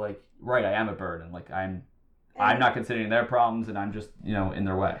 oh, like, right, I am a burden. Like I'm not considering their problems and I'm just, in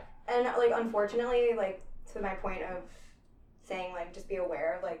their way. And like, unfortunately, like, to my point of saying like, just be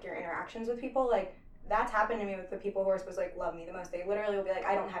aware of like your interactions with people, like, that's happened to me with the people who are supposed to like love me the most. They literally will be like,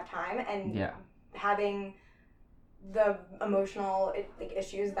 I don't have time, and having the emotional like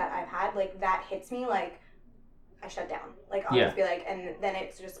issues that I've had, like that hits me, like I shut down. Like I'll just be like, and then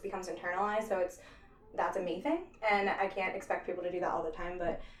it just becomes internalized. So that's a me thing, and I can't expect people to do that all the time.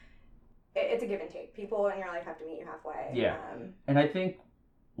 But it's a give and take. People in your life have to meet you halfway. Yeah, and I think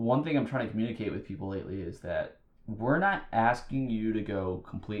one thing I'm trying to communicate with people lately is that we're not asking you to go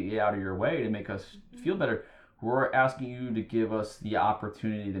completely out of your way to make us feel better. We're asking you to give us the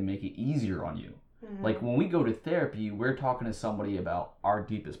opportunity to make it easier on you. Like when we go to therapy, we're talking to somebody about our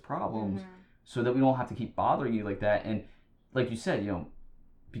deepest problems so that we don't have to keep bothering you like that. And like you said,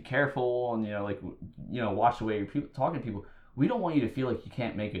 be careful and, watch the way you're talking to people. We don't want you to feel like you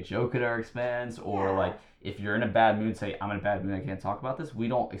can't make a joke at our expense or like if you're in a bad mood, say, I'm in a bad mood, I can't talk about this. We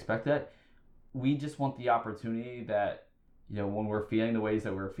don't expect that. We just want the opportunity that, when we're feeling the ways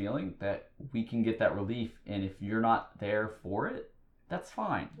that we're feeling, that we can get that relief. And if you're not there for it, that's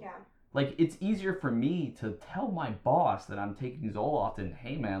fine. Yeah. Like, it's easier for me to tell my boss that I'm taking Zoloft and,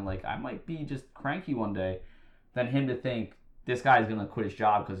 hey, man, like, I might be just cranky one day, than him to think this guy's going to quit his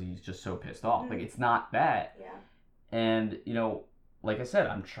job because he's just so pissed off. Like, it's not that. Yeah. And, like I said,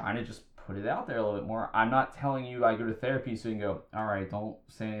 I'm trying to just put it out there a little bit more. I'm not telling you I go to therapy so you can go, all right, don't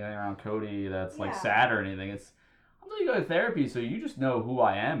say anything around Cody that's like sad or anything. I'm telling you to go to therapy so you just know who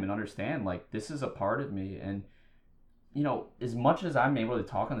I am and understand like this is a part of me. And as much as I'm able to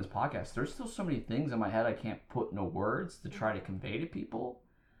talk on this podcast, there's still so many things in my head I can't put into words to try to convey to people.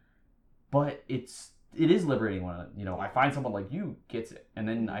 But it is liberating when I find someone like you gets it, and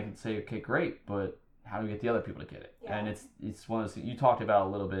then I can say, okay, great, but how do we get the other people to get it? Yeah. And it's one of those things you talked about a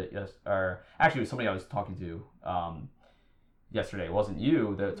little bit, or actually it was somebody I was talking to yesterday. It wasn't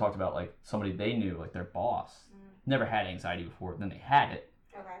you that talked about like somebody they knew, like their boss, never had anxiety before, then they had it.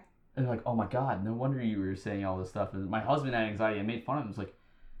 Okay. And they're like, oh my God, no wonder you were saying all this stuff. And my husband had anxiety and made fun of him. It's like,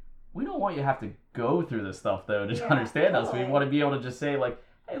 we don't want you to have to go through this stuff though to understand us. We want to be able to just say like,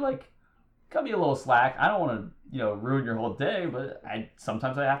 hey, like, cut me a little slack. I don't want to, ruin your whole day, but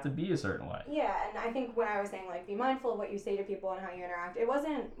sometimes I have to be a certain way. Yeah, and I think when I was saying like, be mindful of what you say to people and how you interact, it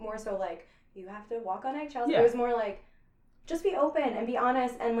wasn't more so like you have to walk on eggshells. Yeah. It was more like, just be open and be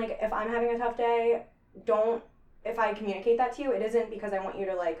honest. And like, if I'm having a tough day, if I communicate that to you, it isn't because I want you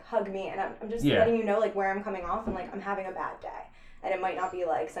to like hug me, and I'm just letting you know like where I'm coming off and like I'm having a bad day, and it might not be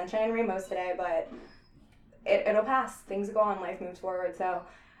like sunshine and rainbows today, but it'll pass. Things go on, life moves forward. So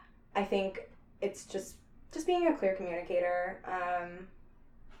I think it's just being a clear communicator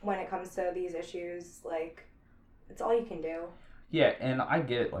when it comes to these issues. Like, it's all you can do. Yeah, and I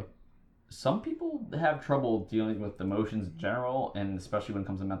get like some people have trouble dealing with emotions in general, and especially when it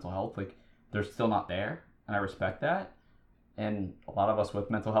comes to mental health, like they're still not there. And I respect that. And a lot of us with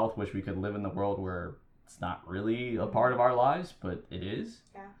mental health wish we could live in the world where it's not really a part of our lives, but it is.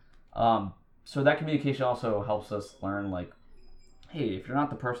 Yeah. So that communication also helps us learn, like, hey, if you're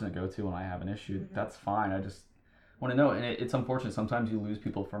not the person to go to when I have an issue, that's fine. I just want to know. And it's unfortunate. Sometimes you lose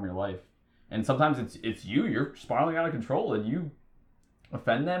people from your life. And sometimes it's you're spiraling out of control and you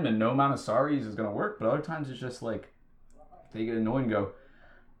offend them and no amount of sorries is going to work. But other times it's just like they get annoyed and go,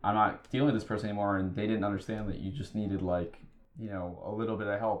 I'm not dealing with this person anymore, and they didn't understand that you just needed like, a little bit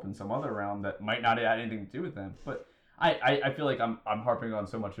of help in some other realm that might not have anything to do with them. But I feel like I'm harping on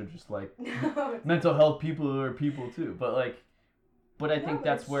so much of just like mental health people are people too, but I think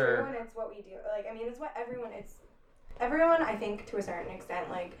that's where true, and it's what we do. Like, I mean, it's what everyone I think to a certain extent,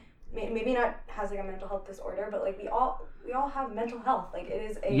 like maybe not has like a mental health disorder, but like we all have mental health. Like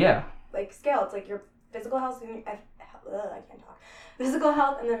it is a like scale. It's like your physical health and I can't talk. Physical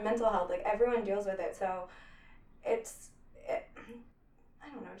health and then mental health. Like everyone deals with it, so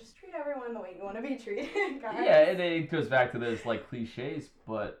I don't know, just treat everyone the way you want to be treated, guys. Yeah, it goes back to those like cliches,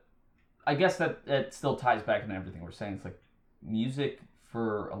 but I guess that it still ties back into everything we're saying. It's like music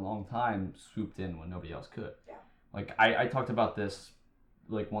for a long time swooped in when nobody else could. Yeah. Like I talked about this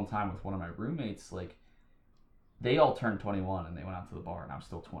like one time with one of my roommates. Like they all turned 21 and they went out to the bar, and I was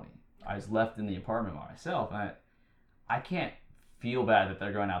still 20. I was left in the apartment by myself, and I can't feel bad that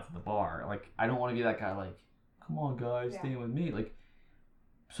they're going out to the bar. Like I don't want to be that guy. Like, come on, guys, stay with me. Like.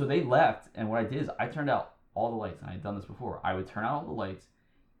 So they left, and what I did is I turned out all the lights, and I had done this before. I would turn out all the lights,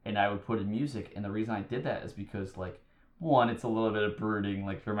 and I would put in music, and the reason I did that is because, like, one, it's a little bit of brooding,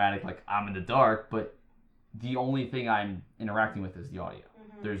 like, dramatic, like, I'm in the dark, but the only thing I'm interacting with is the audio.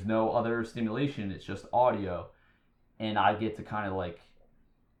 Mm-hmm. There's no other stimulation, it's just audio, and I get to kind of, like,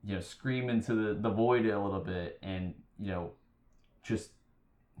 you know, scream into the void a little bit, and, you know, just,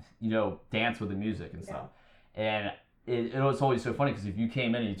 you know, dance with the music and stuff. And it was always so funny because if you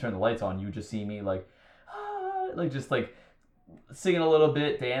came in and you turned the lights on, you would just see me like just like singing a little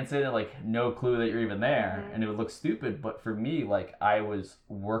bit, dancing, and like no clue that you're even there, and it would look stupid. But for me, like I was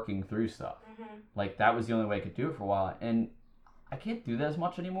working through stuff. Like that was the only way I could do it for a while, and I can't do that as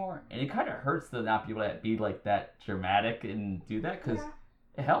much anymore. And it kind of hurts to not be able to be like that dramatic and do that because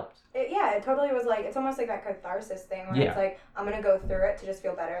it helped. It totally was like it's almost like that catharsis thing where it's like I'm gonna go through it to just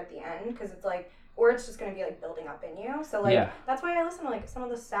feel better at the end because it's like. Or it's just going to be, like, building up in you. So, like, that's why I listen to, like, some of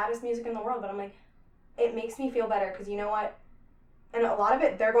the saddest music in the world. But I'm like, it makes me feel better because you know what? And a lot of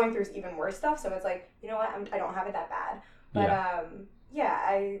it, they're going through even worse stuff. So it's like, you know what? I don't have it that bad. But,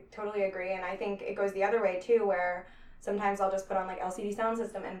 I totally agree. And I think it goes the other way, too, where sometimes I'll just put on, like, LCD sound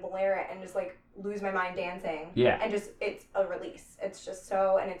system and blare it and just, like, lose my mind dancing. Yeah. And just, it's a release. It's just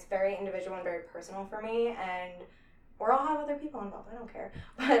so, and it's very individual and very personal for me. And... Or I'll have other people involved. I don't care.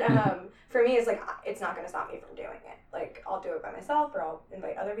 But for me, it's like, it's not going to stop me from doing it. Like, I'll do it by myself or I'll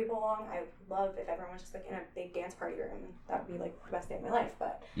invite other people along. I would love if everyone was just, like, in a big dance party room. That would be, like, the best day of my life.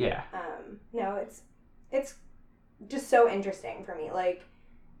 But, no, it's just so interesting for me. Like,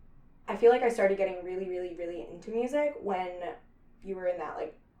 I feel like I started getting really, really, really into music when you were in that,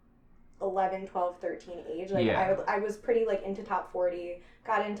 like, 11, 12, 13 age. Like, I was pretty, like, into top 40.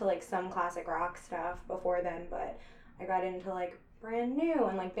 Got into, like, some classic rock stuff before then, but... I got into, like, Brand New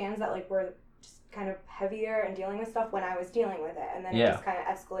and, like, bands that, like, were just kind of heavier and dealing with stuff when I was dealing with it. And then it just kind of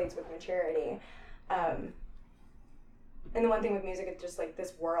escalates with maturity. And the one thing with music, it's just, like,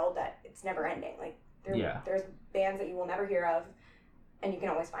 this world that it's never ending. Like, there's bands that you will never hear of, and you can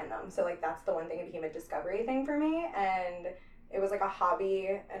always find them. So, like, that's the one thing. It became a discovery thing for me. And it was, like, a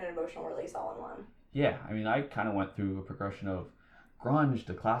hobby and an emotional release all in one. Yeah. I mean, I kind of went through a progression of grunge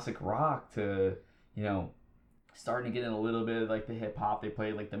to classic rock to, you know... starting to get in a little bit of like the hip hop. They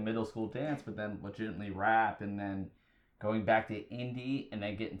played like the middle school dance, but then legitimately rap, and then going back to indie, and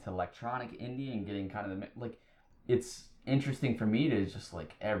then getting to electronic indie and getting kind of the like. It's interesting for me to just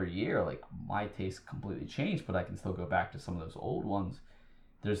like every year, like my taste completely changed, but I can still go back to some of those old ones.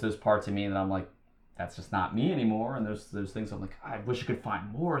 There's those parts of me that I'm like, that's just not me anymore, and there's things I'm like, I wish I could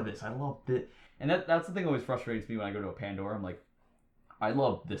find more of this. I love it, and that's the thing that always frustrates me when I go to a Pandora. I'm like, I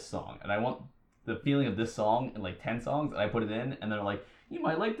love this song, and I want the feeling of this song in like 10 songs, and I put it in, and they're like, you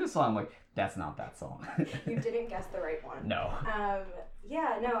might like this song. I'm like, that's not that song. You didn't guess the right one. No.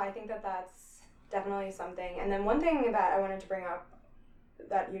 I think that's definitely something. And then one thing that I wanted to bring up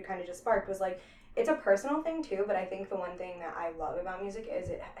that you kind of just sparked was like, it's a personal thing too, but I think the one thing that I love about music is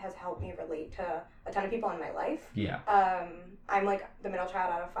it has helped me relate to a ton of people in my life. Yeah. I'm like the middle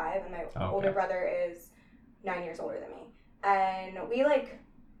child out of 5, and my older brother is 9 years older than me. And we like...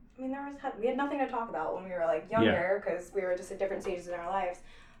 I mean, we had nothing to talk about when we were, like, younger, because we were just at different stages in our lives.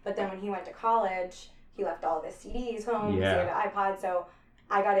 But then when he went to college, he left all of his CDs home, he had an iPod, so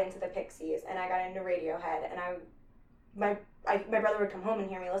I got into the Pixies, and I got into Radiohead, and my brother would come home and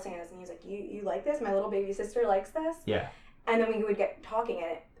hear me listening to this, and he's like, you like this? My little baby sister likes this? Yeah. And then we would get talking,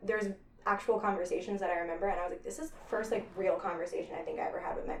 and there's actual conversations that I remember, and I was like, this is the first, like, real conversation I think I ever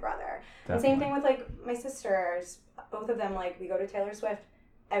had with my brother. Definitely. And same thing with, like, my sisters. Both of them, like, we go to Taylor Swift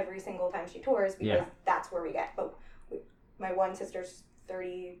every single time she tours because that's where we get. But my one sister's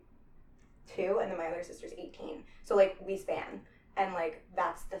 32 and then my other sister's 18. So, like, we span. And, like,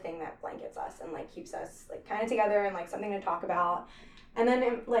 that's the thing that blankets us and, like, keeps us, like, kind of together and, like, something to talk about. And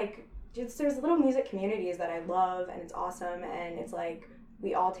then, like, just there's little music communities that I love, and it's awesome, and it's, like,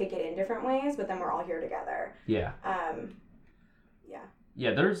 we all take it in different ways, but then we're all here together. Yeah.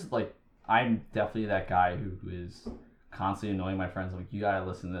 Yeah, there's, like, I'm definitely that guy who is constantly annoying my friends, like, you gotta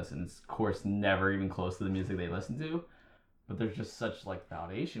listen to this, and it's, of course, never even close to the music they listen to. But there's just such, like,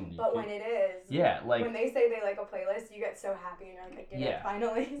 validation when you... But when it is... Yeah, like... When they say they like a playlist, you get so happy, and you're like, I did it,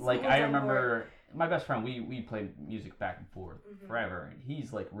 finally. Like, I remember... My best friend, we played music back and forth forever. And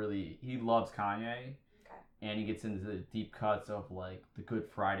he's, like, really... He loves Kanye. Okay. And he gets into the deep cuts of, like, the Good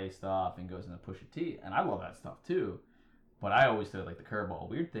Friday stuff and goes into Pusha T. And I love that stuff, too. But I always did, like, the curveball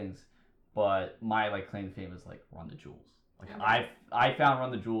weird things. But my, like, claim to fame is, like, Run the Jewels. Like, I found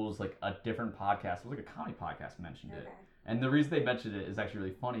Run the Jewels, like, a different podcast. It was, like, a comedy podcast mentioned it. And the reason they mentioned it is actually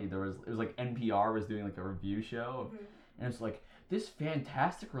really funny. It was like NPR was doing like a review show, and it's like this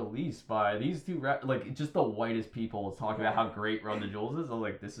fantastic release by these two like just the whitest people talking about how great Run the Jewels is. I was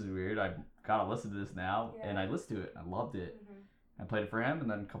like, this is weird. I gotta listen to this now, and I listened to it. And I loved it. I played it for him, and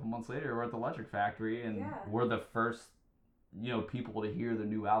then a couple months later, we're at the Electric Factory, and we're the first, people to hear the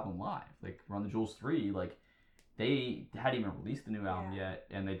new album live. Like Run the Jewels 3, like. They hadn't even released the new album yet,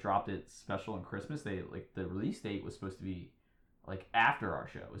 and they dropped it special on Christmas. They the release date was supposed to be like after our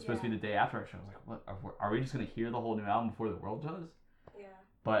show. It was supposed to be the day after our show. I was like, what? Are we just gonna hear the whole new album before the world does? Yeah.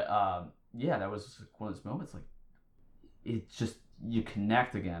 But that was one of those moments. Like, it's just you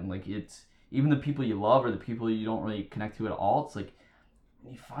connect again. Like it's even the people you love or the people you don't really connect to at all. It's like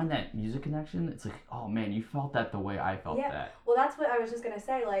when you find that music connection. It's like, oh man, you felt that the way I felt that. Well, that's what I was just gonna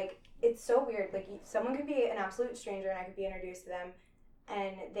say. Like. It's so weird. Like, someone could be an absolute stranger and I could be introduced to them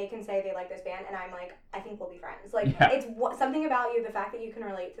and they can say they like this band and I'm like, I think we'll be friends. Like, it's something about you, the fact that you can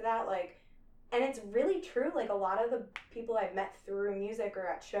relate to that, like, and it's really true. Like, a lot of the people I've met through music or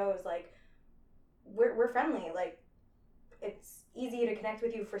at shows, like, we're friendly. Like, it's easy to connect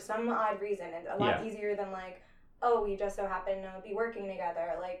with you for some odd reason and a lot easier than, like, oh, we just so happen to be working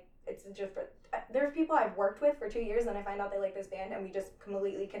together. Like, it's just there's people I've worked with for 2 years and I find out they like this band and we just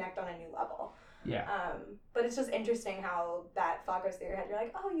completely connect on a new level. Yeah. But it's just interesting how that thought goes through your head. You're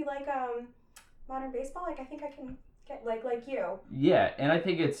like, oh, you like modern baseball? Like, I think I can get like you. Yeah, and I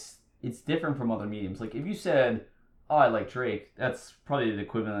think it's different from other mediums. Like, if you said, oh, I like Drake, that's probably the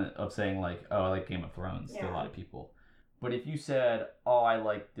equivalent of saying, like, oh, I like Game of Thrones to a lot of people. But if you said, oh, I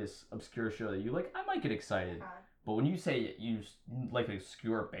like this obscure show that you like, I might get excited. But when you say you like an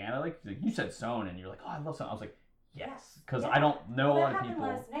obscure band, like you said Zone, and you're like, oh, I love Zone. I was like, yes, because I don't know a lot of people.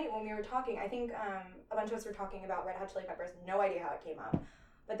 That happened last night when we were talking. I think a bunch of us were talking about Red Hot Chili Peppers. No idea how it came up.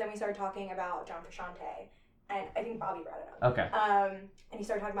 But then we started talking about John Frusciante, and I think Bobby brought it up. Okay. And he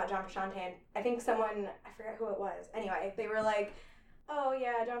started talking about John Frusciante, and I think someone, I forget who it was. Anyway, they were like, oh,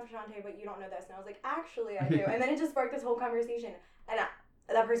 yeah, John Frusciante, but you don't know this. And I was like, actually, I do. And then it just sparked this whole conversation. And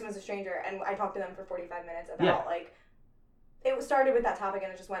that person was a stranger, and I talked to them for 45 minutes about, like, it started with that topic,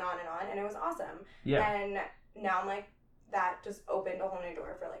 and it just went on, and it was awesome. Yeah. And now I'm like, that just opened a whole new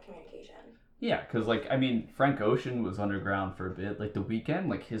door for, like, communication. Yeah, because, like, I mean, Frank Ocean was underground for a bit. Like, The Weeknd,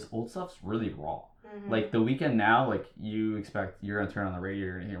 like, his old stuff's really raw. Mm-hmm. Like, The Weeknd now, like, you expect you're going to turn on the radio,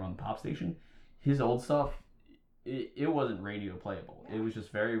 you're going to hear him on the pop station. His old stuff, it wasn't radio playable. Yeah. It was just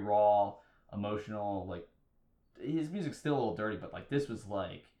very raw, emotional, like, his music's still a little dirty, but like this was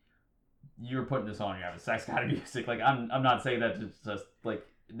like you're putting this on, you're having sex kind of music. Like I'm not saying that just like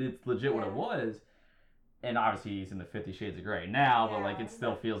it's legit what it was. And obviously he's in the 50 Shades of Grey now, but like it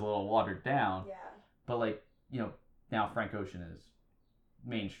still feels a little watered down. Yeah. But like, now Frank Ocean is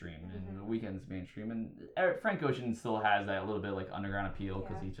mainstream and The Weeknd's mainstream, and Frank Ocean still has that little bit like underground appeal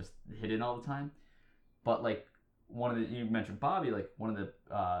because he just hit it all the time. But like you mentioned Bobby, like one of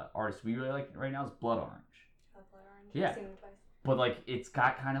the artists we really like right now is Blood Orange. Yeah, I've seen them twice. But like it's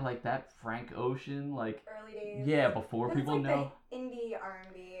got kind of like that Frank Ocean, like early days. Yeah, before but people it's like know. The indie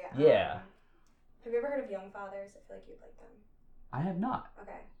R&B. Yeah. Have you ever heard of Young Fathers? I feel like you'd like them. I have not.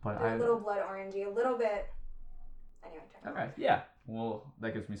 Okay. But they're a little blood orangey, a little bit. Anyway, check it out. Okay. Yeah. Well,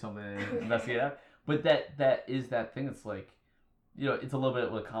 that gives me something to investigate out. But that is that thing. It's like, it's a little bit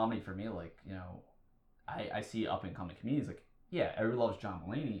of a comedy for me. Like, I see up and coming comedians. Like, yeah, everyone loves John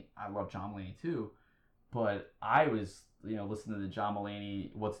Mulaney. I love John Mulaney too. But I was, listening to the John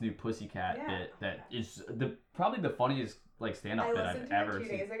Mulaney "What's New Pussycat" bit that is probably the funniest like stand-up bit I've ever seen. I listened to it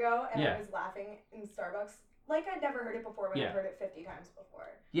 2 days ago, and I was laughing in Starbucks like I'd never heard it before, but I've heard it 50 times before.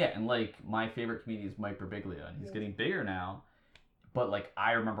 Yeah, and like my favorite comedian is Mike Birbiglia, and he's getting bigger now. But like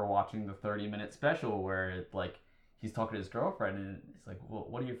I remember watching the 30-minute special where it like he's talking to his girlfriend, and he's like, "Well,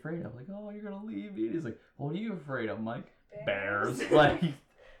 what are you afraid of?" Like, "Oh, you're gonna leave me." And he's like, "What are you afraid of, Mike?" bears. Like,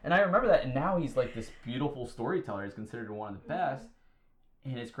 and I remember that, and now he's like this beautiful storyteller. He's considered one of the best,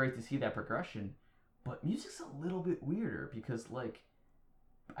 and it's great to see that progression. But music's a little bit weirder because, like,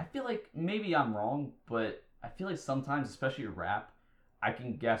 I feel like maybe I'm wrong, but I feel like sometimes, especially rap, I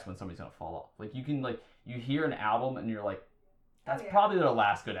can guess when somebody's gonna fall off. Like, you can, like, you hear an album and you're like, that's probably their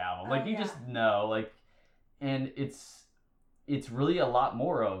last good album. Like, you just know, like, and it's really a lot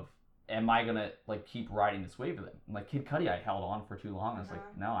more of, am I gonna, like, keep riding this wave with him? Like, Kid Cudi, I held on for too long. I was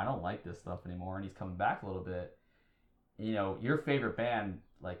like, no, I don't like this stuff anymore, and he's coming back a little bit. You know, your favorite band,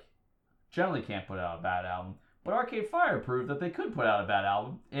 like, generally can't put out a bad album, but Arcade Fire proved that they could put out a bad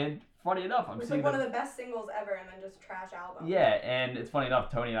album, and funny enough, I'm seeing one of the best singles ever, and then just trash album. Yeah, and it's funny enough,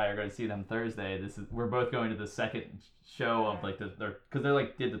 Tony and I are going to see them Thursday. We're both going to the second show of, like, because they're,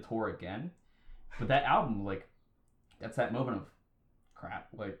 like, did the tour again, but that album, like, that's that moment of crap,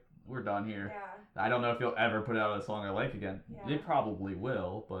 like, we're done here. Yeah. I don't know if you'll ever put out a song I like again. Yeah. They probably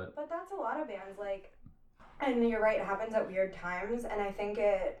will, but that's a lot of bands, like, and you're right, it happens at weird times, and I think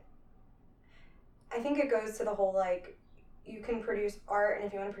it goes to the whole, like, you can produce art, and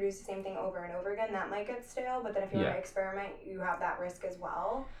if you want to produce the same thing over and over again, that might get stale, but then if you want to experiment, you have that risk as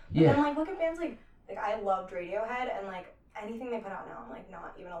well. But then, like, look at bands like I loved Radiohead, and, like, anything they put out now, I'm, like,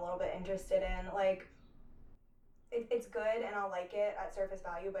 not even a little bit interested in. Like, it's good, and I'll like it at surface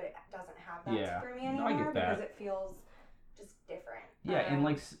value, but it doesn't have that for me anymore because it feels just different. Yeah, and,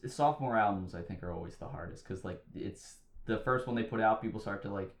 like, sophomore albums, I think, are always the hardest, because, like, it's the first one they put out, people start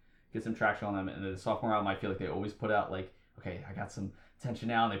to, like, get some traction on them, and the sophomore album, I feel like they always put out, like, okay, I got some attention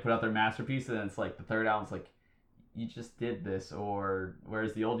now, and they put out their masterpiece, and then it's like the third album's like, you just did this, or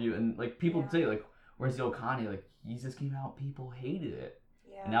where's the old you? And, like, people say, like, where's the old Kanye? Like, Yeezus came out, people hated it.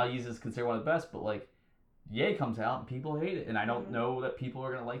 Yeah. And now Yeezus is considered one of the best, but, like, Ye comes out and people hate it, and I don't know that people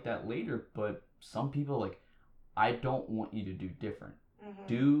are gonna like that later, but some people, like, I don't want you to do different.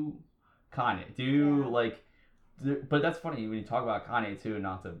 Do Kanye, like. But that's funny when you talk about Kanye too,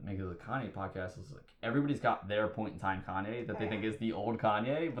 not to make it a Kanye podcast. It's like everybody's got their point in time Kanye that they think is the old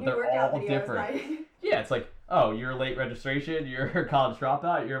Kanye, but they're all different. Yeah, it's like, oh, you're late registration, you're a college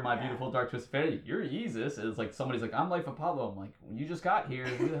dropout, you're My Beautiful Dark Twisted Fantasy, you're Yeezus. And it's like somebody's like, I'm Life of Pablo. I'm like, well, you just got here.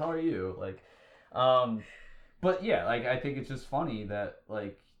 Who the hell are you? Like, but yeah, like, I think it's just funny that,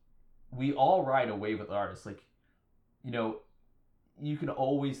 like, we all ride a wave with artists. Like, you know, you can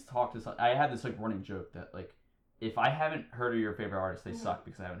always talk to some. I had this, like, running joke that, like, if I haven't heard of your favorite artist, they suck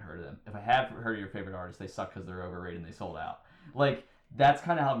because I haven't heard of them. If I have heard of your favorite artist, they suck because they're overrated and they sold out. Like, that's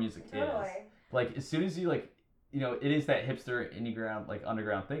kind of how music is. Like, as soon as you, like, you know, it is that hipster, indie ground, like,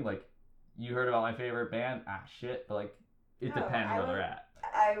 underground thing. Like, you heard about my favorite band? Ah, shit. But, like, it depends where they're at.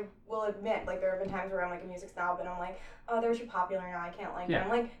 I will admit, like, there have been times where I'm, like, a music snob and I'm like, oh, they're too popular now, I can't like them.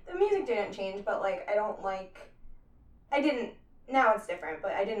 Like, the music didn't change, but, like, now it's different,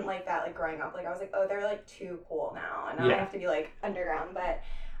 but I didn't like that, like, growing up. Like, I was like, oh, they're, like, too cool now, and now I have to be, like, underground. But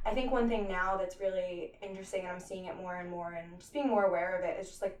I think one thing now that's really interesting, and I'm seeing it more and more, and just being more aware of it, is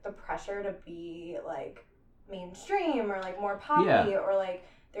just, like, the pressure to be, like, mainstream, or, like, more poppy, or, like,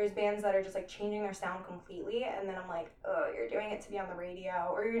 there's bands that are just, like, changing their sound completely, and then I'm like, oh, you're doing it to be on the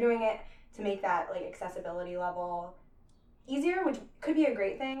radio, or you're doing it to make that, like, accessibility level easier, which could be a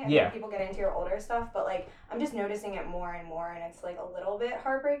great thing. I think people get into your older stuff, but, like, I'm just noticing it more and more, and it's, like, a little bit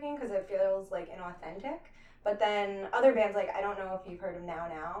heartbreaking because it feels, like, inauthentic. But then other bands, like, I don't know if you've heard of Now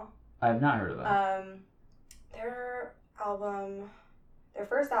Now. I have not heard of them. Their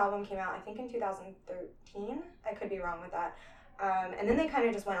first album came out, I think, in 2013. I could be wrong with that. And then they kind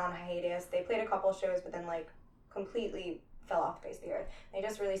of just went on hiatus. They played a couple shows, but then, like, completely fell off the face of the earth. They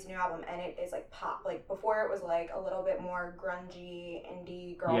just released a new album, and it is, like, pop. Like, before it was, like, a little bit more grungy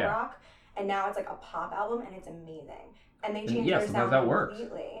indie girl rock, and now it's, like, a pop album, and it's amazing. And they changed their sound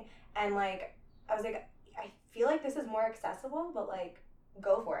completely. And, like, I was like, I feel like this is more accessible, but, like,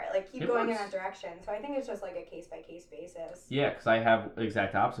 go for it. Like, keep going in that direction. So I think it's just, like, a case-by-case basis. Yeah, because I have the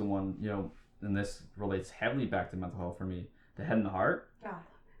exact opposite one, you know, and this relates heavily back to mental health for me. The Head and the Heart. Oh.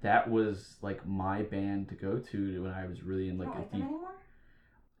 That was, like, my band to go to when I was really in, like, you don't like them anymore?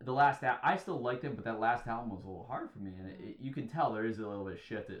 The last album, I still liked it, but that last album was a little hard for me, and you can tell there is a little bit of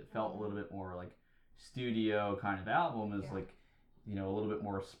shift. It felt a little bit more like studio kind of album. It was like, you know, a little bit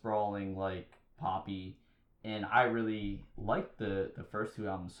more sprawling, like, poppy, and I really liked the first two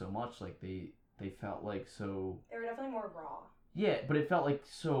albums so much. Like, they felt like so. They were definitely more raw. Yeah, but it felt like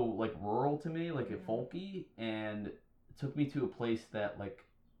so, like, rural to me, like folky, and it took me to a place that, like,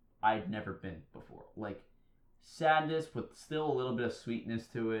 I'd never been before. Like, sadness with still a little bit of sweetness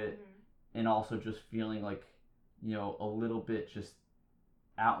to it, and also just feeling like, you know, a little bit just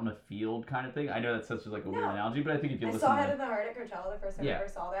out in a field kind of thing. I know that's such like a weird analogy, but I think if you listen I saw Head in the Heart at Coachella the first time I ever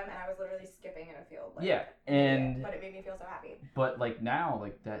saw them, and I was literally skipping in a field. Like, but it made me feel so happy. But like now,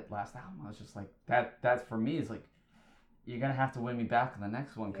 like that last album, I was just like that's for me is like, you're gonna have to win me back on the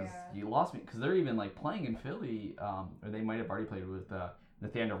next one because you lost me. Because they're even like playing in Philly, or they might have already played with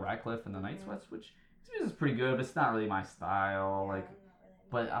Nathaniel Rateliff and the Night Sweats, which is pretty good, but it's not really my style. Like,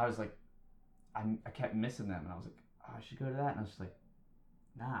 but I was like, I kept missing them, and I was like, oh, I should go to that, and I was just like,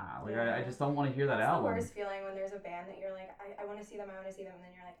 nah, like I just don't want to hear that album. That's the worst feeling when there's a band that you're like, I want to see them, and then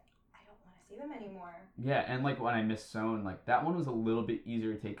you're like, I don't want to see them anymore. Yeah, and like when I missed Zone, like that one was a little bit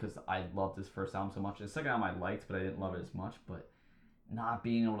easier to take because I loved his first album so much. The second album I liked, but I didn't love it as much. But not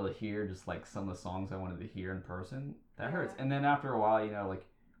being able to hear just like some of the songs I wanted to hear in person, that hurts. And then after a while, you know, like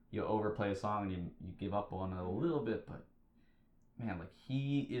you overplay a song and you give up on it a little bit, but man, like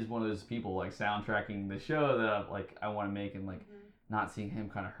he is one of those people like soundtracking the show that I want to make, and like not seeing him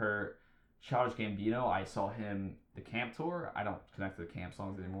kind of hurt. Childish Gambino, I saw him the Camp tour. I don't connect to the Camp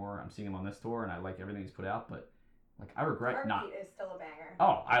songs anymore. I'm seeing him on this tour, and I like everything he's put out, but like I regret Heartbeat is still a banger.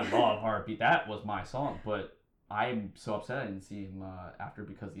 Oh, I love Heartbeat. That was my song, but I'm so upset I didn't see him after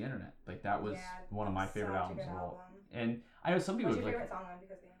Because of the Internet. Like that was one of my favorite albums of all. And I know some people. What's your favorite song on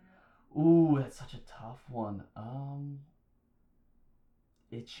Because of the Internet? Ooh, that's such a tough one.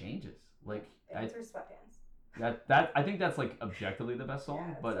 It changes. Like the answer is Sweatpants. That I think that's like objectively the best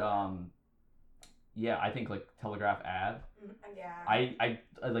song, but yeah, I think like Telegraph Ave. Yeah. I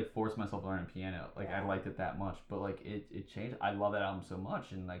like forced myself to learn piano. Like I liked it that much, but like it changed. I love that album so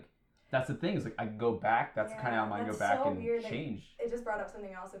much, and like that's the thing is like I can go back. That's kind of how I go back and change. It just brought up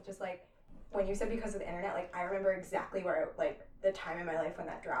something else of just like when you said Because of the Internet. Like I remember exactly where like the time in my life when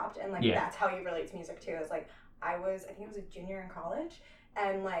that dropped, and like that's how you relate to music too. It's like I think it was a junior in college.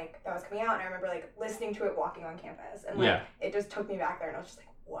 And like that was coming out, and I remember like listening to it walking on campus, and like it just took me back there, and I was just like,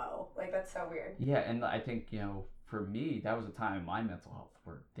 whoa, like that's so weird. Yeah, and I think for me that was a time in my mental health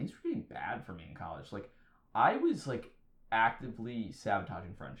where things were getting bad for me in college. Like I was like actively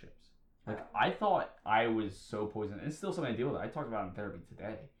sabotaging friendships. Like I thought I was so poisonous. It's still something I deal with. I talked about it in therapy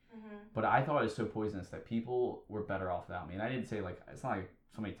today, but I thought I was so poisonous that people were better off without me. And I didn't say like it's not like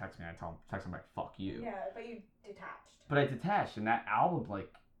somebody texts me, I text them like fuck you. Yeah, but you detached. But I detached, and that album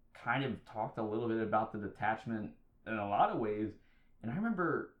like kind of talked a little bit about the detachment in a lot of ways. And I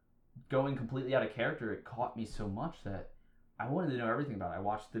remember going completely out of character. It caught me so much that I wanted to know everything about it. I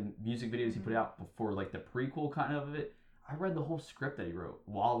watched the music videos he put out before, like the prequel kind of it. I read the whole script that he wrote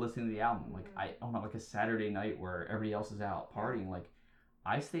while listening to the album. Like I on like a Saturday night where everybody else is out partying. Like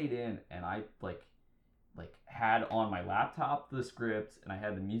I stayed in and I like had on my laptop the script and I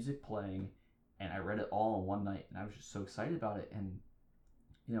had the music playing. And I read it all in one night, and I was just so excited about it. And,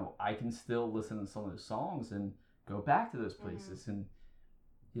 I can still listen to some of those songs and go back to those places. And,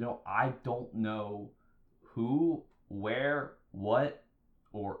 I don't know who, where, what,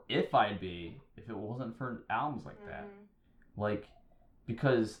 or if I'd be if it wasn't for albums like that. Like,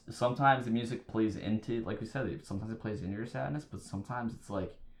 because sometimes the music plays into, like we said, sometimes it plays into your sadness, but sometimes it's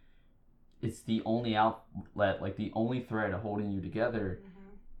like, it's the only outlet, like the only thread holding you together.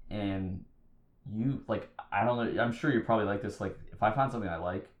 And you like I don't know, I'm sure you're probably like this, like if I find something I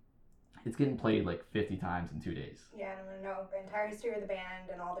like, it's getting played like 50 times in 2 days. Yeah, and I'm gonna know the entire history of the band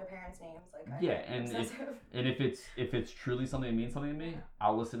and all their parents' names. Like if it's truly something that means something to me,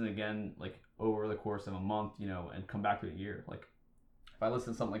 I'll listen to it again like over the course of a month, and come back to it a year. Like if I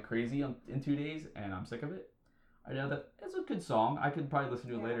listen to something like Crazy in 2 days and I'm sick of it, I know that it's a good song. I could probably listen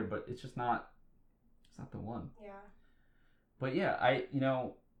to it later, but it's just not the one. Yeah. But yeah,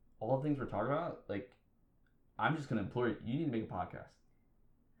 all the things we're talking about, like, I'm just gonna implore you. You need to make a podcast.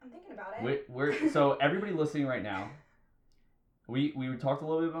 I'm thinking about it. We're so everybody listening right now. We talked a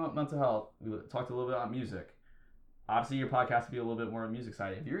little bit about mental health. We talked a little bit about music. Obviously, your podcast will be a little bit more on music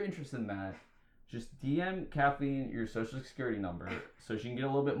side. If you're interested in that, just DM Kathleen your social security number so she can get a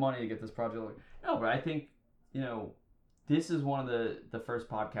little bit money to get this project. No, but I think this is one of the first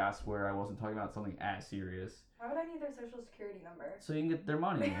podcasts where I wasn't talking about something as serious. Why would I need their social security number? So you can get their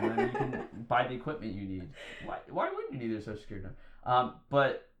money and then you can buy the equipment you need. Why wouldn't you need their social security number?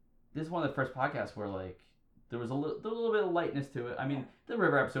 But this is one of the first podcasts where like there was a little bit of lightness to it. I mean, the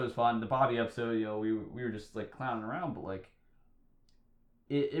River episode was fun. The Bobby episode, we were just like clowning around, but like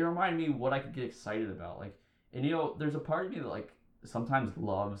it reminded me what I could get excited about. Like, and there's a part of me that like sometimes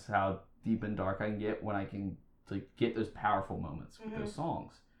loves how deep and dark I can get when I can like get those powerful moments with those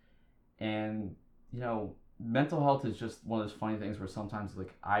songs. And mental health is just one of those funny things where sometimes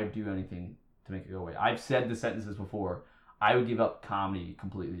like I'd do anything to make it go away. I've said the sentences before. I would give up comedy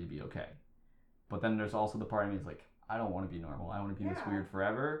completely to be okay. But then there's also the part of me that's like, I don't want to be normal. I want to be this weird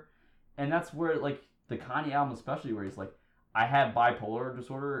forever. And that's where, like, the Kanye album especially, where he's like, I have bipolar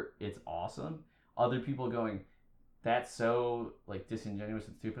disorder. It's awesome. Other people going, that's so, like, disingenuous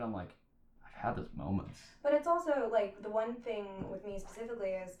and stupid. I'm like, I've had those moments. But it's also, like, the one thing with me specifically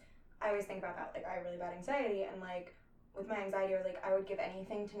is I always think about that. Like, I have really bad anxiety, and, like, with my anxiety, or like I would give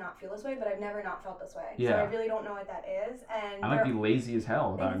anything to not feel this way, but I've never not felt this way. Yeah. So I really don't know what that is. And I might be lazy as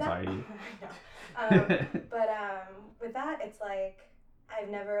hell without anxiety. I know. But with that, it's like I've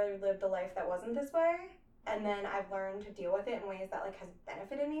never lived a life that wasn't this way, and then I've learned to deal with it in ways that like has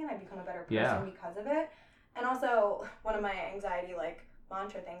benefited me, and I've become a better person because of it. And also, one of my anxiety like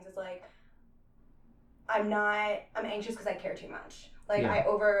mantra things is like I'm anxious because I care too much. Like, I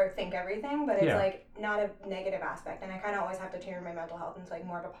overthink everything, but it's, like, not a negative aspect. And I kind of always have to turn my mental health into, like,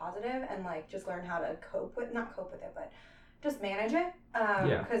 more of a positive and, like, just learn how to not cope with it, but just manage it.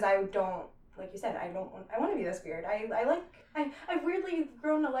 Because I don't, like you said, I want to be this weird. I've weirdly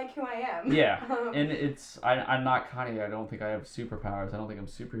grown to like who I am. Yeah. And I'm not Kanye. I don't think I have superpowers. I don't think I'm a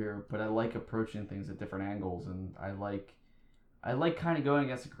superhero, but I like approaching things at different angles, and I like kind of going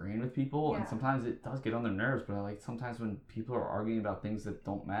against the grain with people, and sometimes it does get on their nerves, but I like sometimes when people are arguing about things that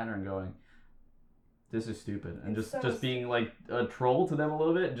don't matter and going, this is stupid, and just being like a troll to them a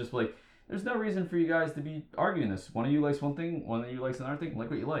little bit, and just like, there's no reason for you guys to be arguing this. One of you likes one thing, one of you likes another thing,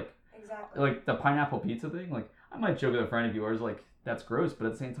 like what you like. Exactly. Like the pineapple pizza thing, like I might joke with a friend of yours, like, that's gross, but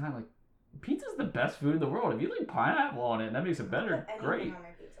at the same time, like, pizza's the best food in the world. If you like pineapple on it, that makes it better. Great. On my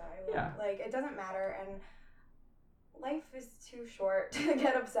pizza. Like, it doesn't matter, and life is too short to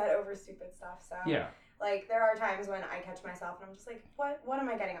get upset over stupid stuff. So like there are times when I catch myself and I'm just like, what am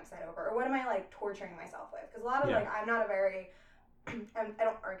I getting upset over, or what am I like torturing myself with? Because a lot of like I'm not a very I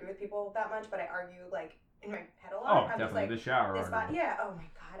don't argue with people that much, but I argue like in my head a lot. I'm definitely just, like, the shower argument. Oh my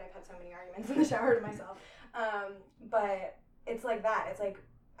god, I've had so many arguments in the shower to myself. But it's like that. It's like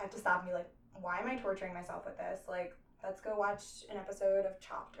I have to stop and be like, why am I torturing myself with this? Like, let's go watch an episode of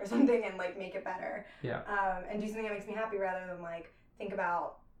Chopped or something and, like, make it better. Yeah. And do something that makes me happy rather than, like, think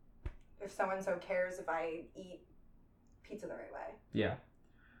about if so-and-so cares if I eat pizza the right way. Yeah.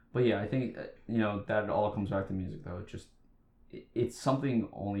 But, yeah, I think, that all comes back to music, though. It's something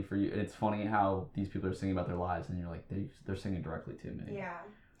only for you. And it's funny how these people are singing about their lives, and you're like, they're singing directly to me. Yeah.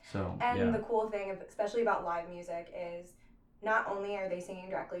 So, and the cool thing, especially about live music, is not only are they singing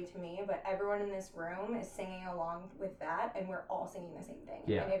directly to me, but everyone in this room is singing along with that, and we're all singing the same thing.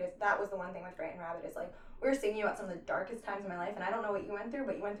 Yeah. And that was the one thing with Frightened Rabbit, is like, we're singing about some of the darkest times of my life, and I don't know what you went through,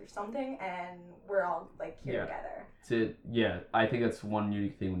 but you went through something, and we're all, like, here together. I think that's one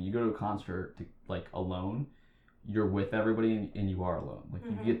unique thing. When you go to a concert, like, alone, you're with everybody, and you are alone. Like,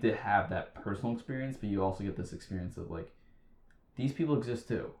 you get to have that personal experience, but you also get this experience of, like, these people exist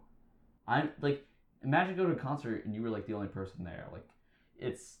too. Imagine going to a concert and you were like the only person there. Like,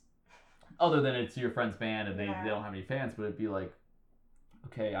 it's other than it's your friend's band and they don't have any fans, but it'd be like,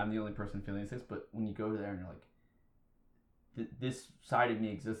 okay, I'm the only person feeling this. But when you go there and you're like, this side of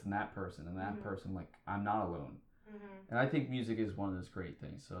me exists in that person, and that person, like, I'm not alone. And I think music is one of those great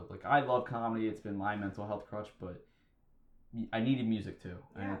things. So, like, I love comedy. It's been my mental health crutch, but I needed music too,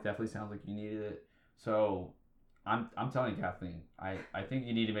 and it definitely sounds like you needed it. So I'm telling you, Kathleen, I think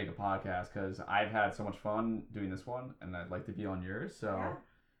you need to make a podcast, because I've had so much fun doing this one, and I'd like to be on yours. So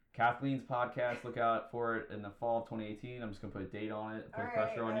Kathleen's podcast, look out for it in the fall of 2018. I'm just going to put a date on it, put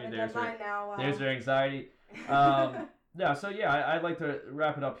pressure on you. There's your anxiety. I'd like to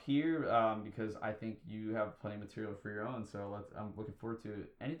wrap it up here, because I think you have plenty of material for your own. So I'm looking forward to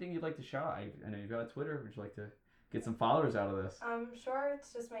anything you'd like to shout. I know you've got a Twitter. Would you like to get some followers out of this? Sure.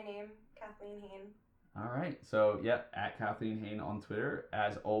 It's just my name, Kathleen Hain. All right. So, at Kathleen Hain on Twitter.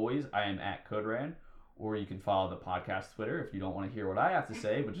 As always, I am at CodeRan, or you can follow the podcast Twitter if you don't want to hear what I have to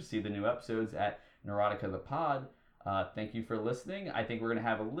say, but just see the new episodes at Neurotica the Pod. Thank you for listening. I think we're going to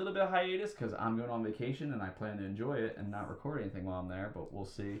have a little bit of hiatus because I'm going on vacation and I plan to enjoy it and not record anything while I'm there, but we'll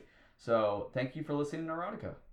see. So, thank you for listening to Neurotica.